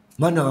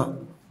 Mana?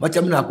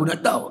 Macam mana aku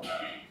nak tahu?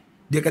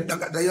 Dia kata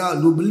kat saya,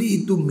 lu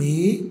beli itu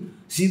mi,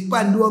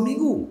 simpan 2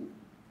 minggu.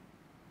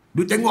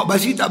 Lu tengok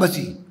basi tak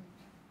basi?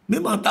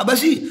 Memang tak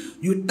basi.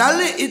 You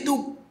tarik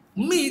itu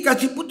mi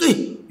kasih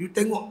putih. You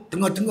tengok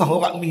tengah-tengah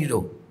orang mi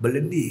tu.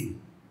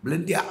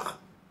 Belendiak.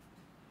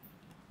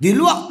 Di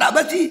luar tak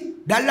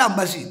basi, dalam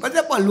basi.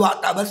 Pasal apa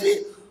luar tak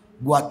basi?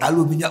 Gua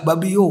talu minyak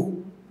babi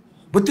you.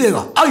 Betul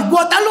ke?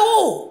 Gua talu.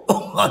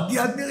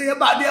 Dia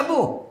hebat dia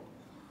apa?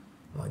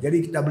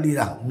 Jadi kita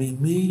belilah mi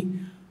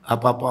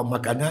apa-apa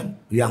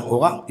makanan yang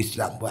orang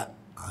Islam buat.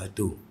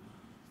 Itu.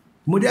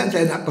 Kemudian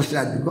saya nak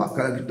pesan juga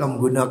kalau kita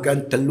menggunakan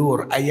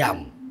telur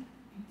ayam.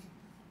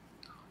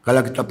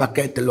 Kalau kita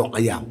pakai telur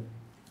ayam.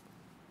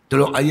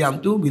 Telur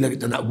ayam tu bila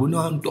kita nak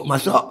guna untuk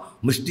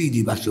masak, mesti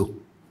dibasuh.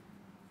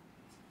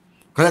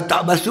 Kalau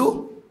tak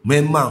basuh,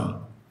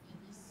 memang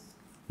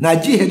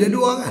najis ada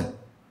 2 kan.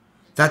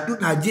 Satu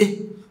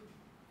najis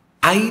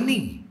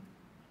aini.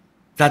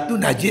 Satu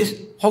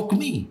najis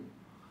hukmi.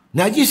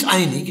 Najis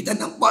aini kita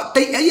nampak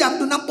tai ayam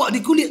tu nampak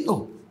di kulit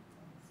tu.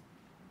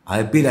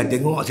 Saya pergi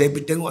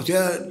tengok,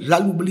 saya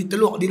lalu beli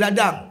telur di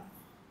ladang.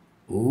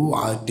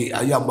 Tai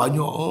ayam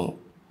banyak.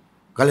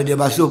 Kalau dia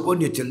basuh pun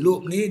dia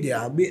celup ni,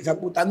 dia ambil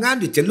sapu tangan,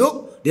 dia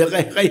celup, dia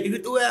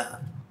raih-raih gitu ya.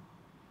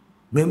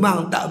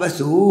 Memang tak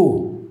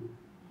basuh.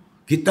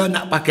 Kita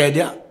nak pakai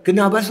dia,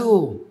 kena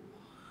basuh.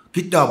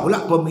 Kita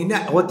pula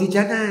peminat roti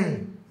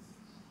canai.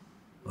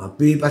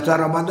 Pergi pasar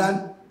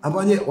Ramadan,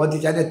 apa je?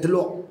 Roti canai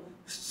telur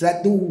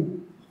 1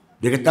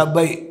 Dia kata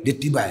baik, dia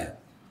tibai.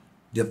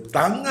 Dia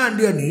tangan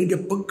dia ni, dia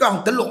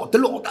pegang telur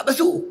tak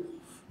basuh.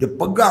 Dia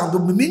pegang tu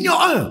berminyak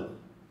je.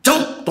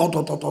 Cong,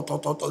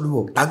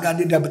 dulu. Tangan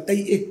dia dah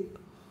bertaik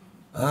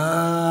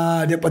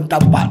dia pun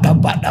tampak.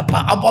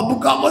 Apa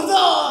buka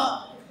besar?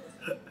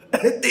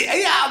 Tik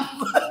ayam.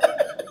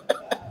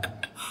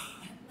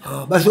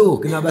 Basuh,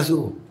 kena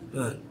basuh.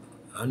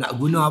 Nak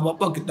guna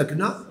apa-apa kita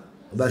kena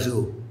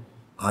basuh.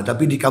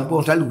 Tapi di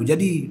kampung selalu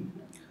jadi.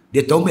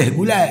 Dia tomeh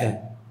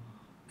gulai.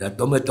 Dah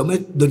tomeh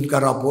dun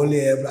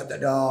karapole pula tak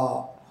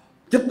ada.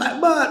 Cepat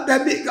banget dia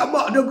ambil kat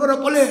mak dia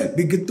karapole.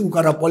 Begitu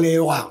karapole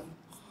orang.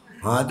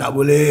 Tak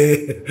boleh.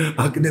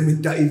 Kena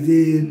minta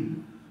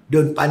izin.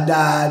 Dun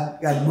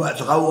pandan kan buat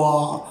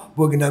Sarawak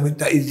pun kena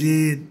minta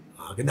izin.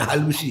 Kena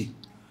halusi.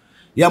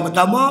 Yang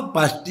pertama,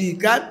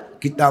 pastikan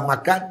kita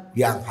makan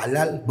yang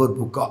halal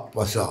berbuka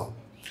puasa.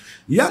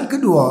 Yang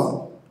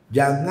kedua,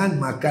 jangan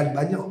makan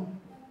banyak.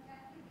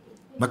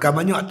 Makan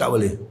banyak tak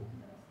boleh.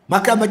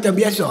 Makan macam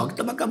biasa.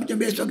 Kita makan macam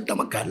biasa, kita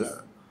makanlah.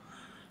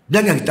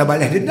 Jangan kita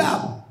balas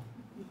dendam.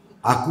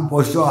 Aku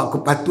puasa,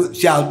 aku patut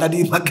siang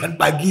tadi makan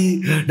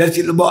pagi,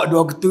 nasi lemak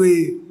 2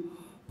 ketui.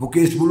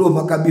 Pukul 10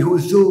 makan bihun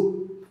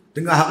sup.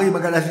 Tengah hari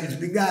makan nasi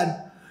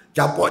sepinggan.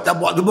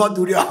 Campur-campur semua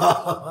tu dia.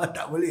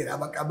 Tak boleh lah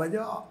makan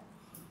banyak.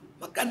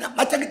 Makan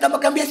macam kita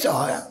makan biasa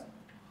ya.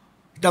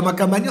 Kita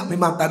makan banyak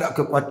memang tak ada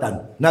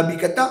kekuatan. Nabi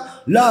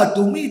kata, la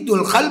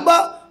tumitul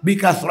qalba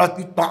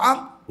bikasrati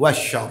ta'am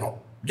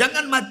wasyarab.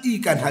 Jangan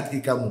matikan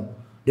hati kamu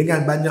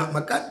dengan banyak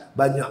makan,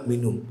 banyak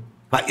minum.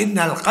 Fa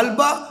innal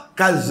qalba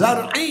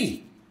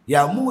kazar'i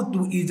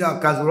yamutu idza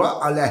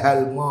kazra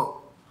alaihal ma.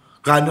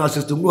 Kerana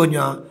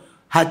sesungguhnya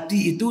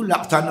hati itu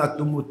laksana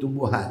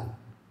tumbuh-tumbuhan.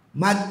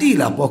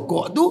 Matilah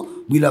pokok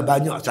tu bila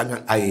banyak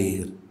sangat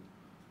air.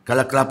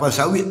 Kalau kelapa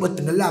sawit pun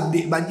tenggelam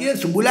di banjir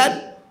sebulan,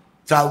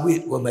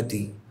 sawit pun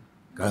mati.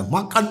 Kalau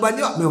makan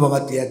banyak memang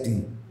mati hati.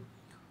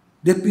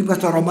 Dia pergi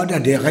pasal Ramadan,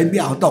 dia kain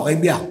biang, tahu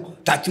kain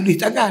biang, tak culis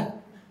tangan.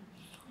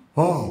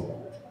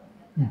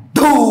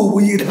 Tu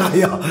bunyi dah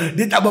ya.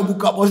 Dia tak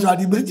berbuka puasa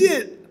di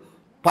masjid.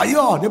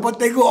 Payah, dia pun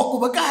tengok aku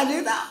makan,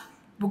 dia tak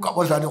buka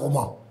puasa di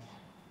rumah.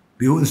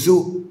 Bihun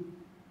sup.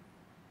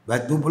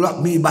 Lepas tu pula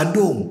mi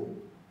Bandung.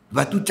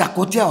 Lepas tu cak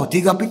kocau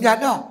 3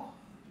 pinggan dah.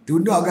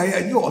 Tuna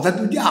gaya nyok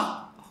 1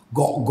 jam.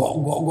 Gok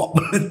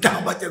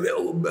melentang macam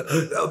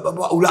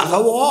ular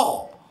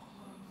sawah.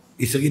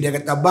 Isteri dia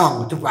kata,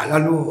 bang cepatlah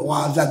tu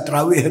orang azan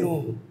terawih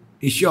tu,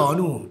 Isya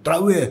tu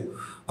terawih.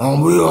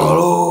 Biar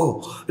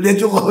lu. Dia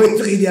suruh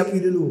isteri dia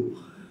pergi dulu.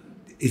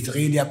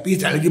 Isteri dia pergi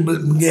tak lagi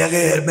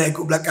mengeret main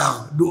ikut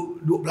belakang.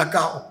 Duduk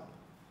belakang.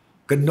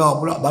 Kena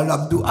pula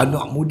malam tu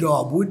anak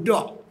muda,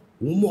 budak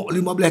umur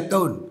 15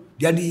 tahun.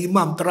 Jadi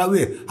imam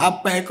terawih,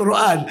 hafal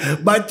Quran,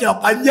 baca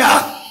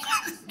panjang.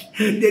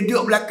 Dia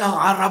duduk belakang,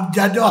 haram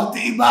jadah tu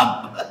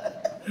imam.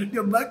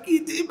 Dia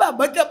bagi tu imam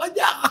baca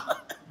panjang.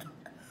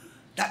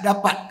 Tak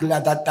dapat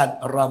kelazatan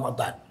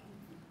Ramadan.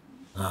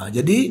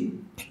 Jadi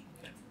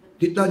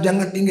kita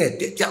jangan tinggal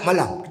tiap-tiap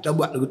malam kita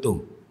buat lagu tu.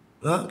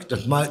 Kita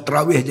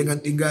terawih jangan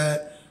tinggal.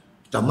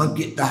 Kita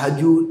mangkit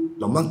tahajud,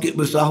 kita mangkit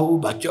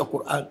bersahur, baca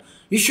Quran.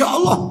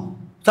 InsyaAllah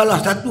salah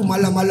satu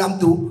malam-malam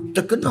tu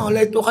terkenal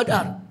Lailatul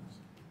Qadar.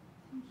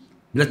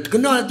 Bila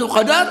terkenal Lailatul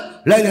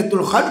Qadar,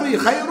 Lailatul Qadri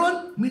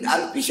khairun min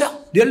alfi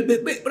syahr. Dia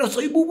lebih baik pada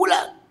 1000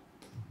 bulan.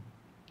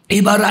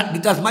 Ibarat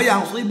kita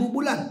semayang 1000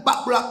 bulan,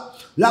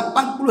 83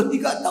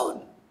 tahun.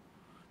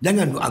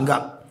 Jangan duk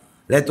anggap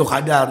Lailatul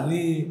Qadar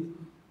ni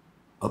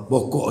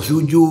pokok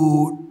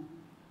sujud,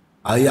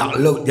 air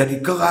laut jadi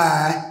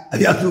keras,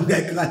 air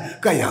sungai keras.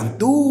 Kan yang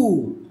tu.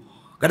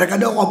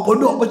 Kadang-kadang orang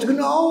pondok pun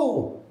terkenal.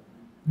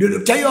 Dia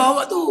duk percaya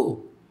awak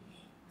tu.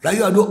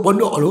 Saya duduk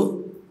pondok tu,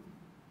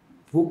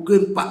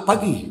 pukul 4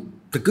 pagi,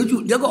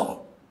 terkejut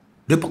jaga.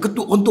 Dia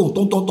perketuk untung,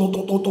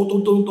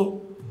 tong.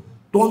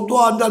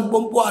 Tuan-tuan dan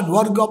perempuan,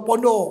 warga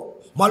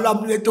pondok,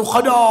 malam Lailatul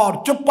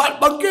Qadar,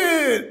 cepat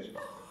bangkit.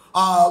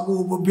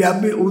 Aku pergi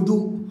ambil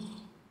uduk.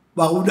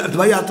 Baru nak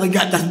sembahyang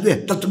teringat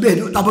tasbih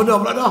duduk tak pada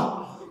pula dah.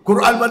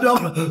 Quran pada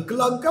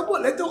kelang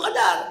kabut Lailatul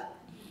Qadar.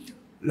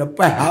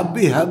 Lepas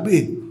habis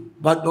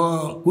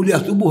pada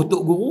kuliah subuh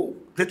Tok Guru,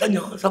 saya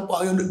tanya, siapa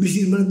yang duduk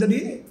bising malam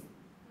tadi?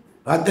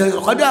 Kata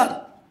Lailatul Qadar.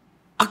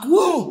 Aku.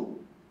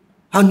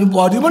 Hang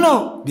jumpa di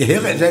mana? Dia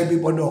heret saya pergi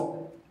pondok.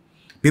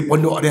 Pergi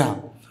pondok dia.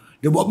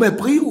 Dia buat main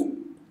periuk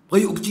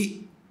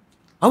kecil.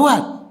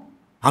 Awak.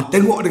 Hang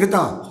tengok dia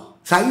kata,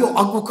 sayuk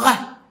aku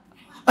keras.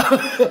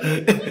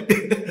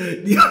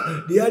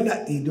 dia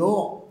nak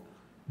tidur.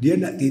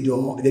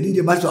 Jadi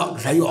dia masak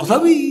sayur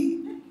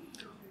sawi.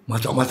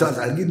 Masak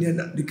lagi dia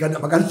nak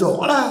makan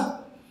sok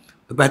lah.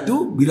 Lepas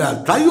tu bila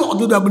sayur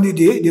tu dah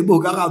mendidih, dia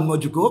buh garam mau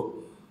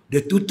cukup,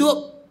 dia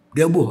tutup,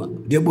 dia buh.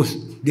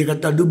 Dia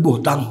kata debuh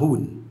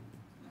tahun.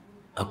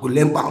 Aku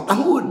lempar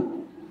tahun.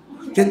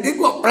 Saya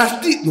tengok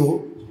plastik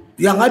tu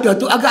yang ada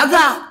tu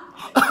agak-agak.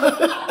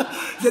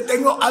 Saya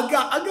tengok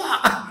agak-agak.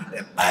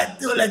 Lepas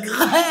tu lah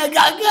keras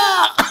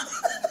agak-agak.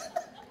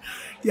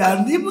 Yang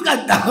ni bukan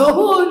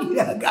tahun.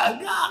 Dia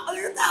agak-agak.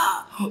 Dia kata,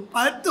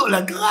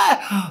 patutlah keras.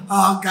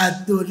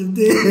 Kata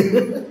nanti.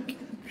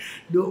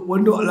 Duk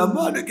pondok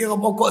lama, nak kira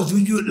pokok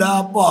sujud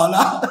lah,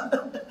 apalah.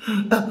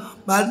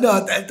 Mana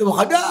tak itu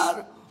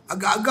khadar.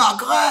 Agak-agak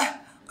keras.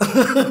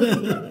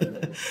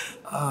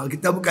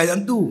 Kita bukan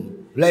yang tu.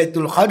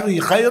 Lailatul Qadri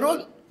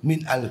khairun min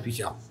alfi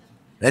syahr.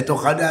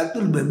 Lailatul Qadar tu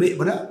lebih baik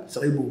pada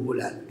 1000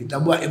 bulan. Kita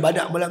buat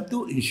ibadat malam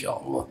tu,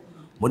 insya-Allah.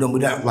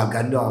 Mudah-mudahan Allah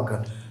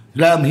gandakan.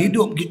 Dalam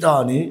hidup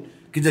kita ni,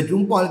 kita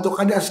jumpa Lailatul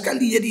Qadar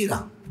sekali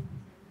jadilah.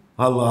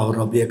 Allah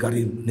Rabbi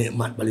Karim,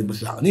 nikmat paling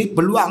besar. Ni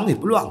peluang ni,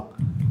 peluang.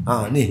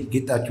 Ni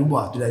kita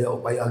cuba daya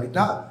upaya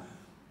kita.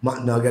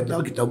 Makna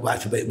kata kita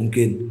buat sebaik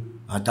mungkin.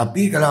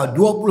 Tapi kalau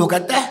 20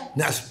 kata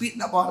nak speed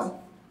nak apa lah.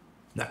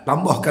 Nak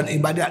tambahkan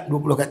ibadat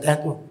 20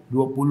 kata tu.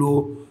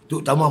 20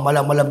 terutama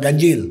malam-malam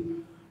ganjil.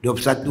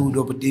 21,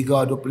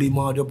 23,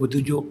 25,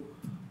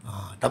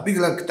 27. Tapi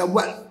kalau kita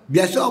buat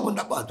biasa pun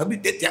tak apa. Tapi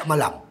tiap-tiap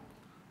malam.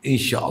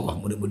 InsyaAllah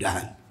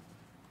mudah-mudahan.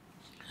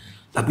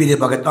 Tapi dia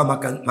kata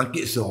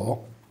makin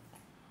sok.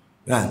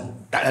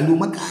 Kan? Tak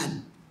lalu makan.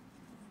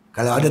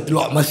 Kalau ada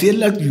telur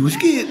masin lagi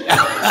sikit.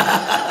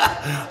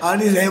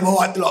 Ni saya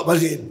bawa telur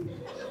masin.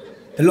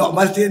 Telur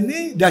masin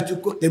ni dah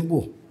cukup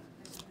tempoh.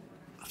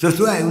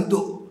 Sesuai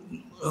untuk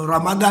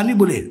Ramadan ni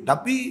boleh.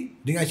 Tapi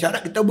dengan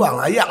syarat kita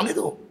buang ayak ni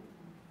tu.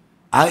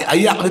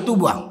 Ayak ni tu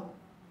buang.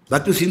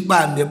 Lepas tu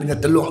simpan dia punya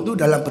telur tu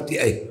dalam peti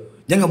air.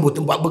 Jangan buat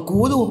tempat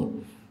beku tu.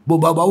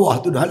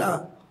 Bawah-bawah tu dah lah.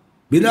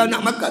 Bila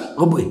nak makan,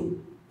 rebus.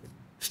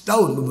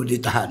 Setahun pun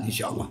boleh tahan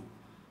insya-Allah.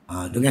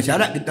 Dengan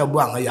syarat kita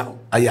buang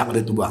ayak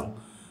dia tu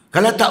buang.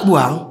 Kalau tak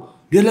buang,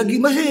 dia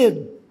lagi masin.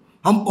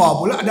 Hampa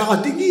pula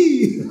darah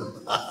tinggi.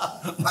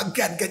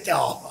 Makan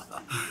kacau.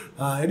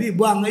 Jadi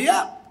buang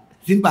ayak,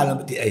 simpan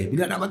dalam peti air.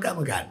 Bila nak makan,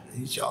 makan.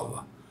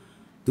 InsyaAllah.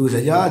 Itu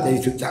saja saya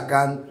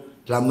ucapkan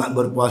selamat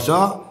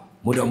berpuasa.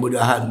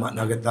 Mudah-mudahan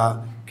makna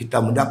kata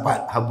kita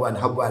mendapat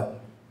habuan-habuan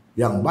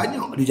yang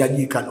banyak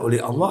dijanjikan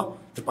oleh Allah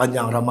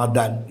sepanjang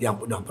Ramadan yang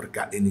penuh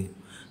berkat ini.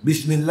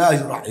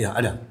 Bismillahirrahmanirrahim.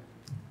 Ada.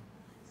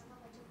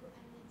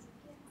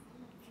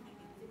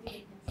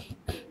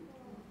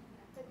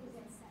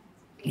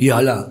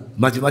 Iyalah,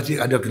 masing-masing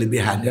ada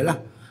kelebihan dia lah.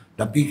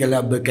 Tapi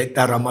kalau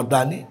berkaitan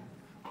Ramadan ni,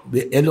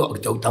 elok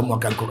kita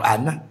utamakan Quran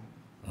lah.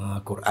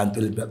 Quran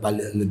tu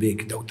lebih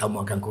kita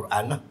utamakan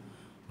Quran lah.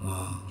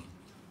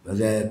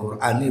 Pasal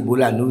Quran ni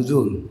bulan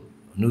nuzul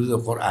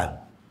Quran.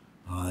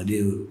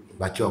 Dia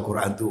baca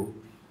Quran tu.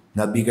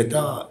 Nabi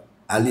kata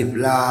alif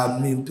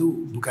lam mim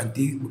tu bukan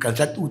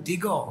 1,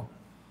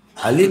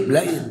 3. Alif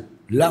lain,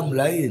 lam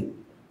lain,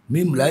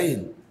 mim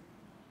lain.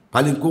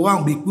 Paling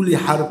kurang bikulli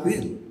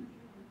harfin.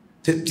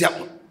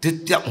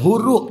 Setiap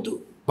huruf tu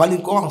paling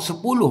kurang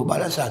 10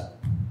 balasan.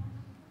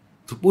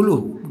 10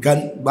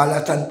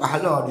 balasan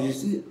pahala di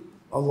sisi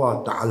Allah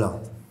Ta'ala.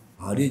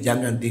 Jadi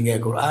jangan tinggal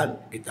Quran.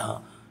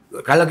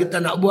 Kalau kita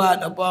nak buat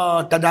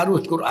apa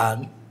tadarus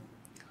Quran,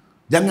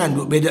 jangan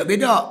duk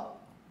beda-beda.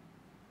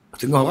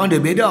 Setengah orang dia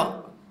beda.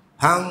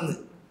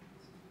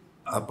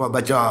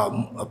 Baca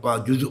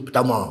juzuk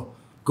pertama.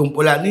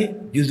 Kumpulan ni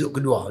juzuk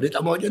kedua. Dia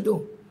tak mau macam tu.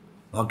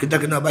 Kita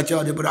kena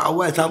baca daripada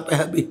awal sampai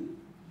habis.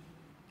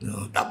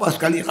 Tak apa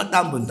sekali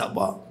khatam pun tak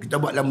apa. Kita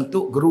buat dalam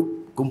bentuk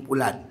grup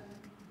kumpulan.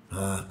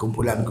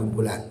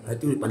 Kumpulan-kumpulan.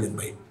 Itu paling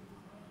baik.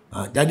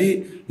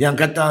 Jadi yang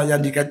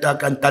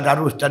dikatakan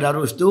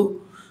tadarus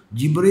tu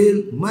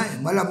Jibril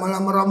mai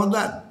malam-malam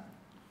Ramadan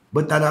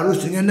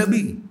bertadarus dengan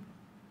Nabi.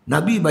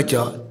 Nabi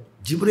baca,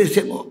 Jibril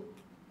semak.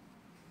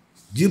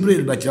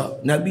 Jibril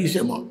baca, Nabi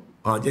semak.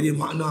 Jadi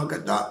makna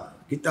kata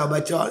kita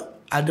baca,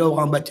 ada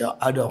orang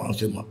baca, ada orang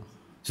semak.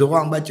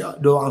 Seorang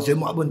baca, 2 orang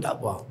semak pun tak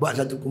apa.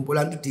 Buat satu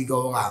kumpulan tu 3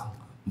 orang,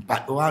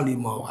 4 orang,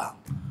 5 orang.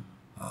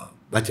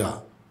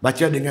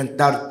 Baca dengan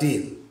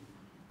tartil.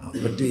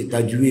 Betul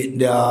tajwid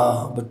dia,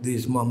 betul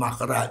semua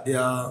makhraj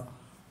dia.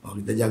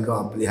 Kita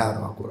jaga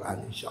pelihara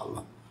Quran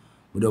insya-Allah.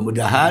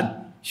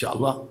 Mudah-mudahan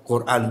insya-Allah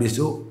Quran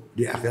besok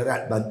di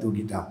akhirat bantu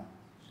kita.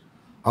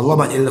 Allah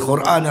maj'al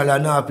Quran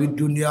lana fid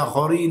dunya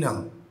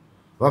kharina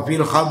wa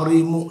fil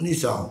khabri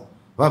mu'nisa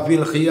wa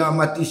fil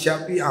qiyamati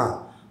syafi'a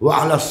wa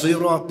 'ala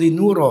sirati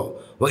nura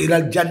wa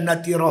ilal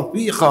jannati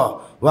rafiqa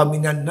wa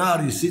minan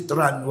nari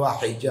sitran wa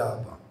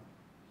hijaba.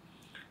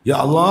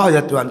 Ya Allah,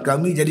 ya Tuhan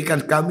kami,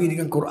 jadikan kami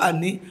dengan Quran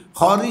ni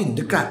qarin,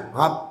 dekat,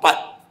 rapat.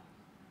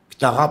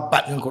 Kita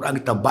rapat dengan Quran,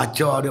 kita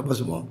baca dia apa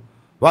semua.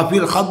 Wa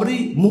fil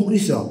khabri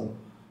mu'nisa.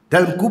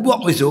 Dalam kubur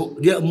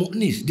besok dia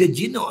mu'nis, dia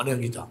jinak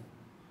dengan kita.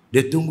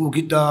 Dia tunggu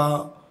kita,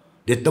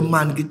 dia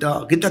teman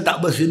kita. Kita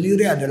tak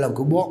bersendirian dalam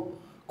kubur.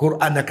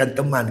 Quran akan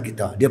teman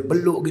kita. Dia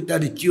peluk kita,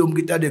 dia cium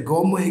kita, dia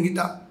gomel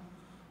kita.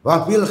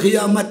 Wa fil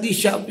qiyamati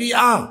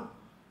syafi'ah.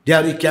 Di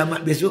hari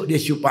kiamat besok dia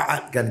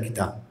syufaatkan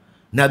kita.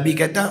 Nabi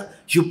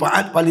kata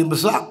syufaat paling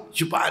besar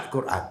syufaat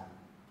Quran.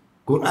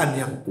 Quran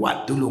yang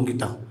kuat tolong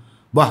kita.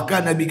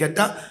 Bahkan Nabi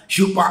kata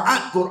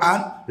syufaat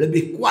Quran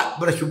lebih kuat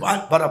daripada syufaat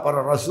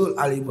para rasul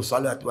alaihi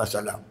wassalatu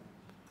wassalam.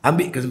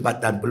 Ambil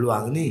kesempatan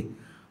peluang ni.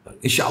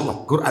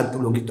 InsyaAllah Quran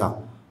tolong kita.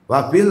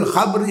 Wa fil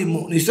khabri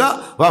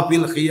mu'nisa wa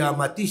fil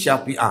qiyamati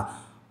syafi'ah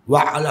wa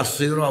 'ala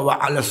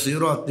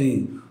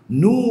sirati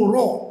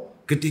nuru.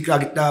 Ketika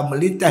kita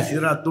melintas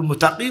siratul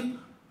mustaqim,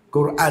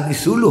 Quran ni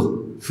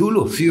suluh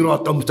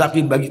siratal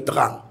mustaqim bagi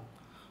terang.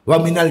 Wa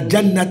minal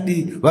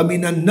jannati wa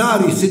minan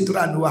nari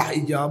sitran wa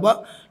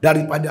hijaba,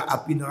 daripada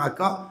api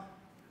neraka.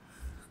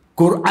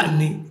 Quran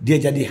ni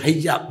dia jadi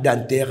hijab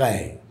dan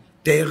terai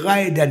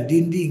dan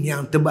dinding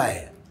yang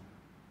tebal.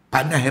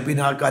 Panas api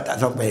neraka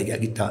tak sampai kat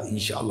kita,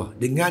 insya-Allah,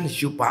 dengan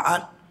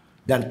syafaat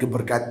dan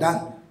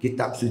keberkatan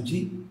kitab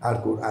suci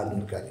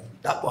Al-Quranul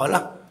Karim. Tak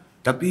apalah.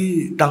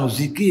 Tapi tang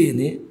zikir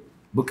ni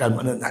bukan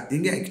makna nak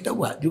tinggal, kita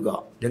buat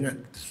juga dengan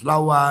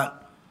selawat,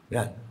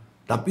 kan.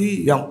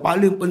 Tapi yang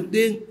paling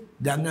penting,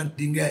 jangan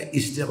tinggal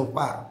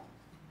istighfar.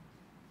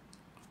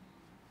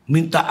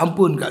 Minta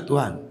ampun kat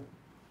Tuhan.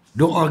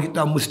 Doa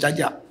kita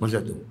mustajab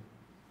masa tu.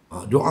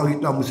 Doa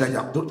kita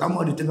mustajab,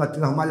 terutama di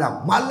tengah-tengah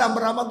malam. Malam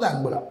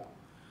Ramadan pula.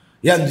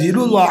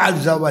 Yanzilullah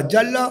azza wa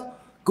jalla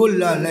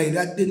kulla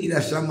lailatin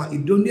ila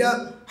sama'id dunya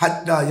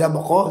hatta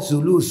yabqa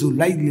sulusul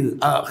lailil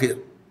akhir.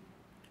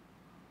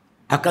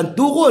 Akan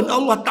turun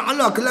Allah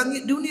Ta'ala ke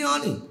langit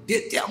dunia ni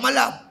tiap-tiap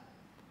malam,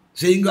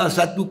 sehingga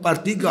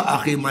 1/3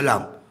 akhir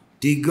malam.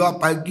 3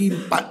 pagi,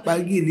 4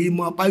 pagi,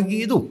 5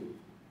 pagi tu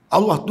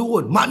Allah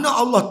turun. Makna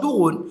Allah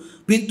turun,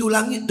 pintu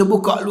langit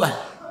terbuka luas,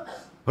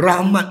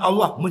 rahmat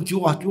Allah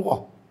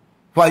mencurah-curah.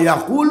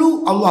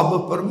 Fayaqulu, Allah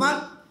berfirman,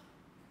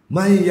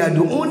 may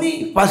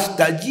yad'uni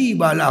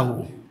fastajiba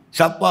lahu.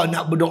 Siapa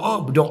nak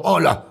berdoa,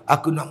 berdoalah,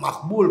 aku nak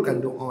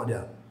makbulkan doa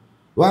dia.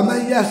 Wa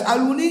may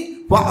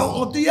yas'aluni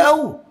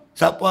fa'utiyahu.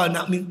 Siapa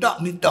nak minta,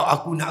 minta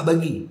aku nak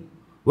bagi.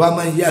 Wa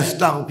may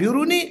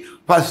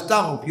yastaghfiruni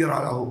fastaghfir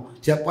lahu.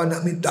 Siapa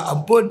nak minta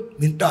ampun,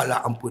 mintalah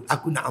ampun,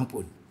 aku nak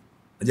ampun.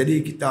 Jadi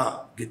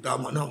kita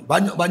makna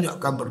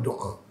banyak-banyakkan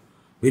berdoa.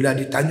 Bila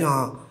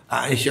ditanya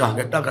Aisyah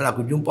kata, kalau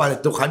aku jumpa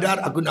Lailatul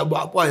Qadar, aku nak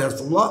buat apa ya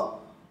Rasulullah?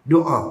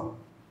 Doa.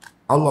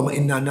 Allahumma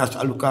inna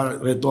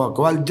nas'aluka ridhaka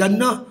wal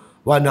jannah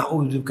wa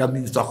na'udzubika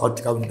min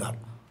sakhatika wan nar.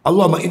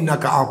 Allahumma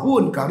innaka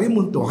afuwun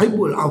karimun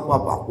tuhibbul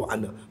afwa fa'fu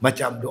anna.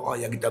 Macam doa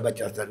yang kita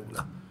baca selalu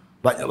lah.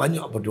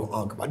 Banyak-banyak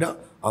berdoa kepada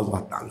Allah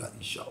Ta'ala,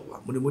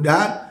 insya-Allah.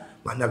 Mudah-mudahan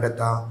makna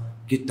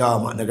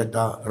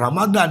kata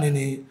Ramadan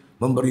ini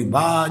memberi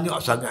banyak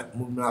sangat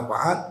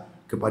manfaat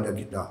kepada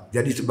kita.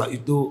 Jadi sebab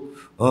itu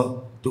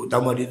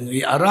terutama di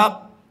negeri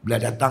Arab, bila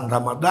datang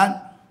Ramadan,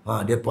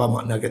 depa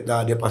makna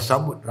kata depa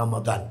sambut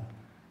Ramadan.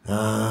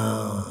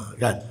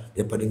 Kan,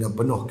 depa dengan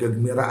penuh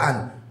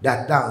kegembiraan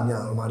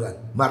datangnya Ramadan.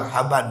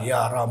 Marhaban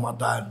ya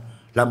Ramadan,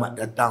 selamat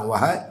datang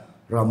wahai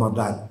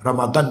Ramadan.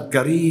 Ramadan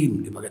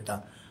Karim, depa kata.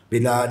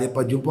 Bila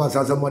depa jumpa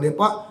sama-sama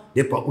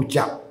depa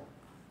ucap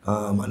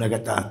makna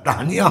kata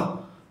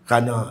tahniah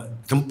kerana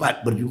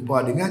sempat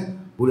berjumpa dengan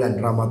bulan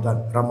Ramadan.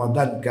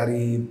 Ramadan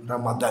Karim,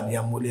 Ramadan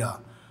yang mulia.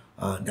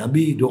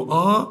 Nabi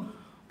doa,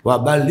 wa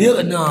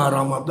balighna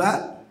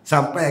Ramadan,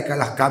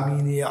 sampaikanlah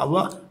kami ni ya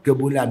Allah ke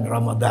bulan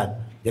Ramadan.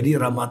 Jadi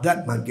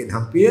Ramadan makin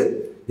hampir,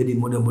 jadi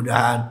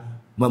mudah-mudahan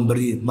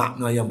memberi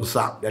makna yang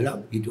besar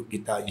dalam hidup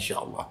kita,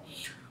 insya-Allah.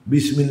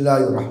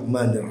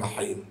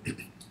 Bismillahirrahmanirrahim.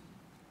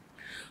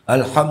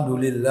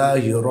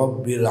 Alhamdulillahi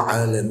rabbil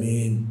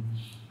alamin.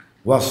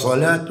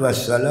 Wassalatu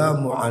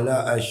wassalamu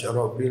ala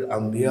asyrafil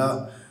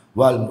anbiya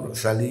wal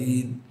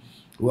mursalin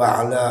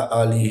wa ala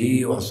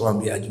alihi wa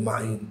sahbihi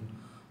ajma'in.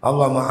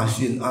 Allahumma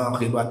ahsin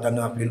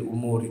aqibatana fil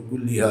umuri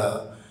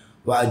kulliha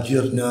wa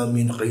ajirna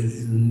min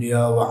khizyi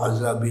dunya wa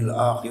azabil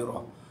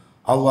akhirah.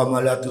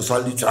 Allahumma la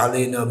tusallit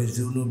alaina bi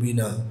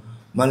dzunubina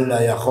man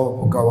la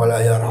yakhafuka wa la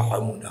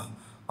yarhamuna.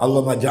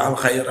 Allahumma ja'al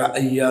khaira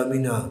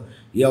ayyamina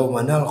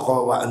yawma nalqa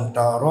wa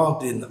anta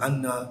radin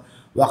anna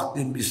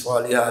waqtin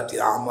bisalihati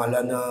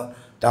a'malana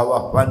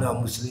tawaffana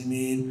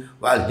muslimin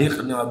wa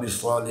alhiqna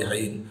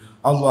bisalihin.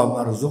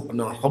 Allahumma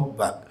arzuqna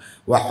hubbak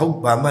wa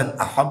hubba man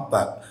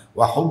ahabbak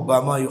wa hubba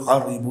ma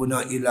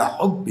yuqarribuna ila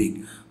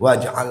hubbik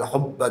waj'al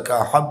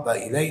hubbaka habba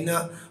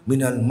ilaina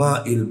minal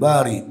ma'il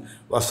barid.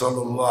 Wa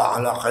sallallahu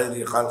ala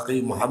khairi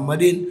khalqi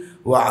Muhammadin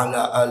wa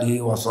ala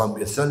alihi wa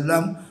sahbihi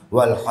sallam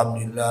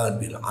walhamdulillah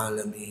bil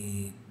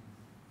alamin.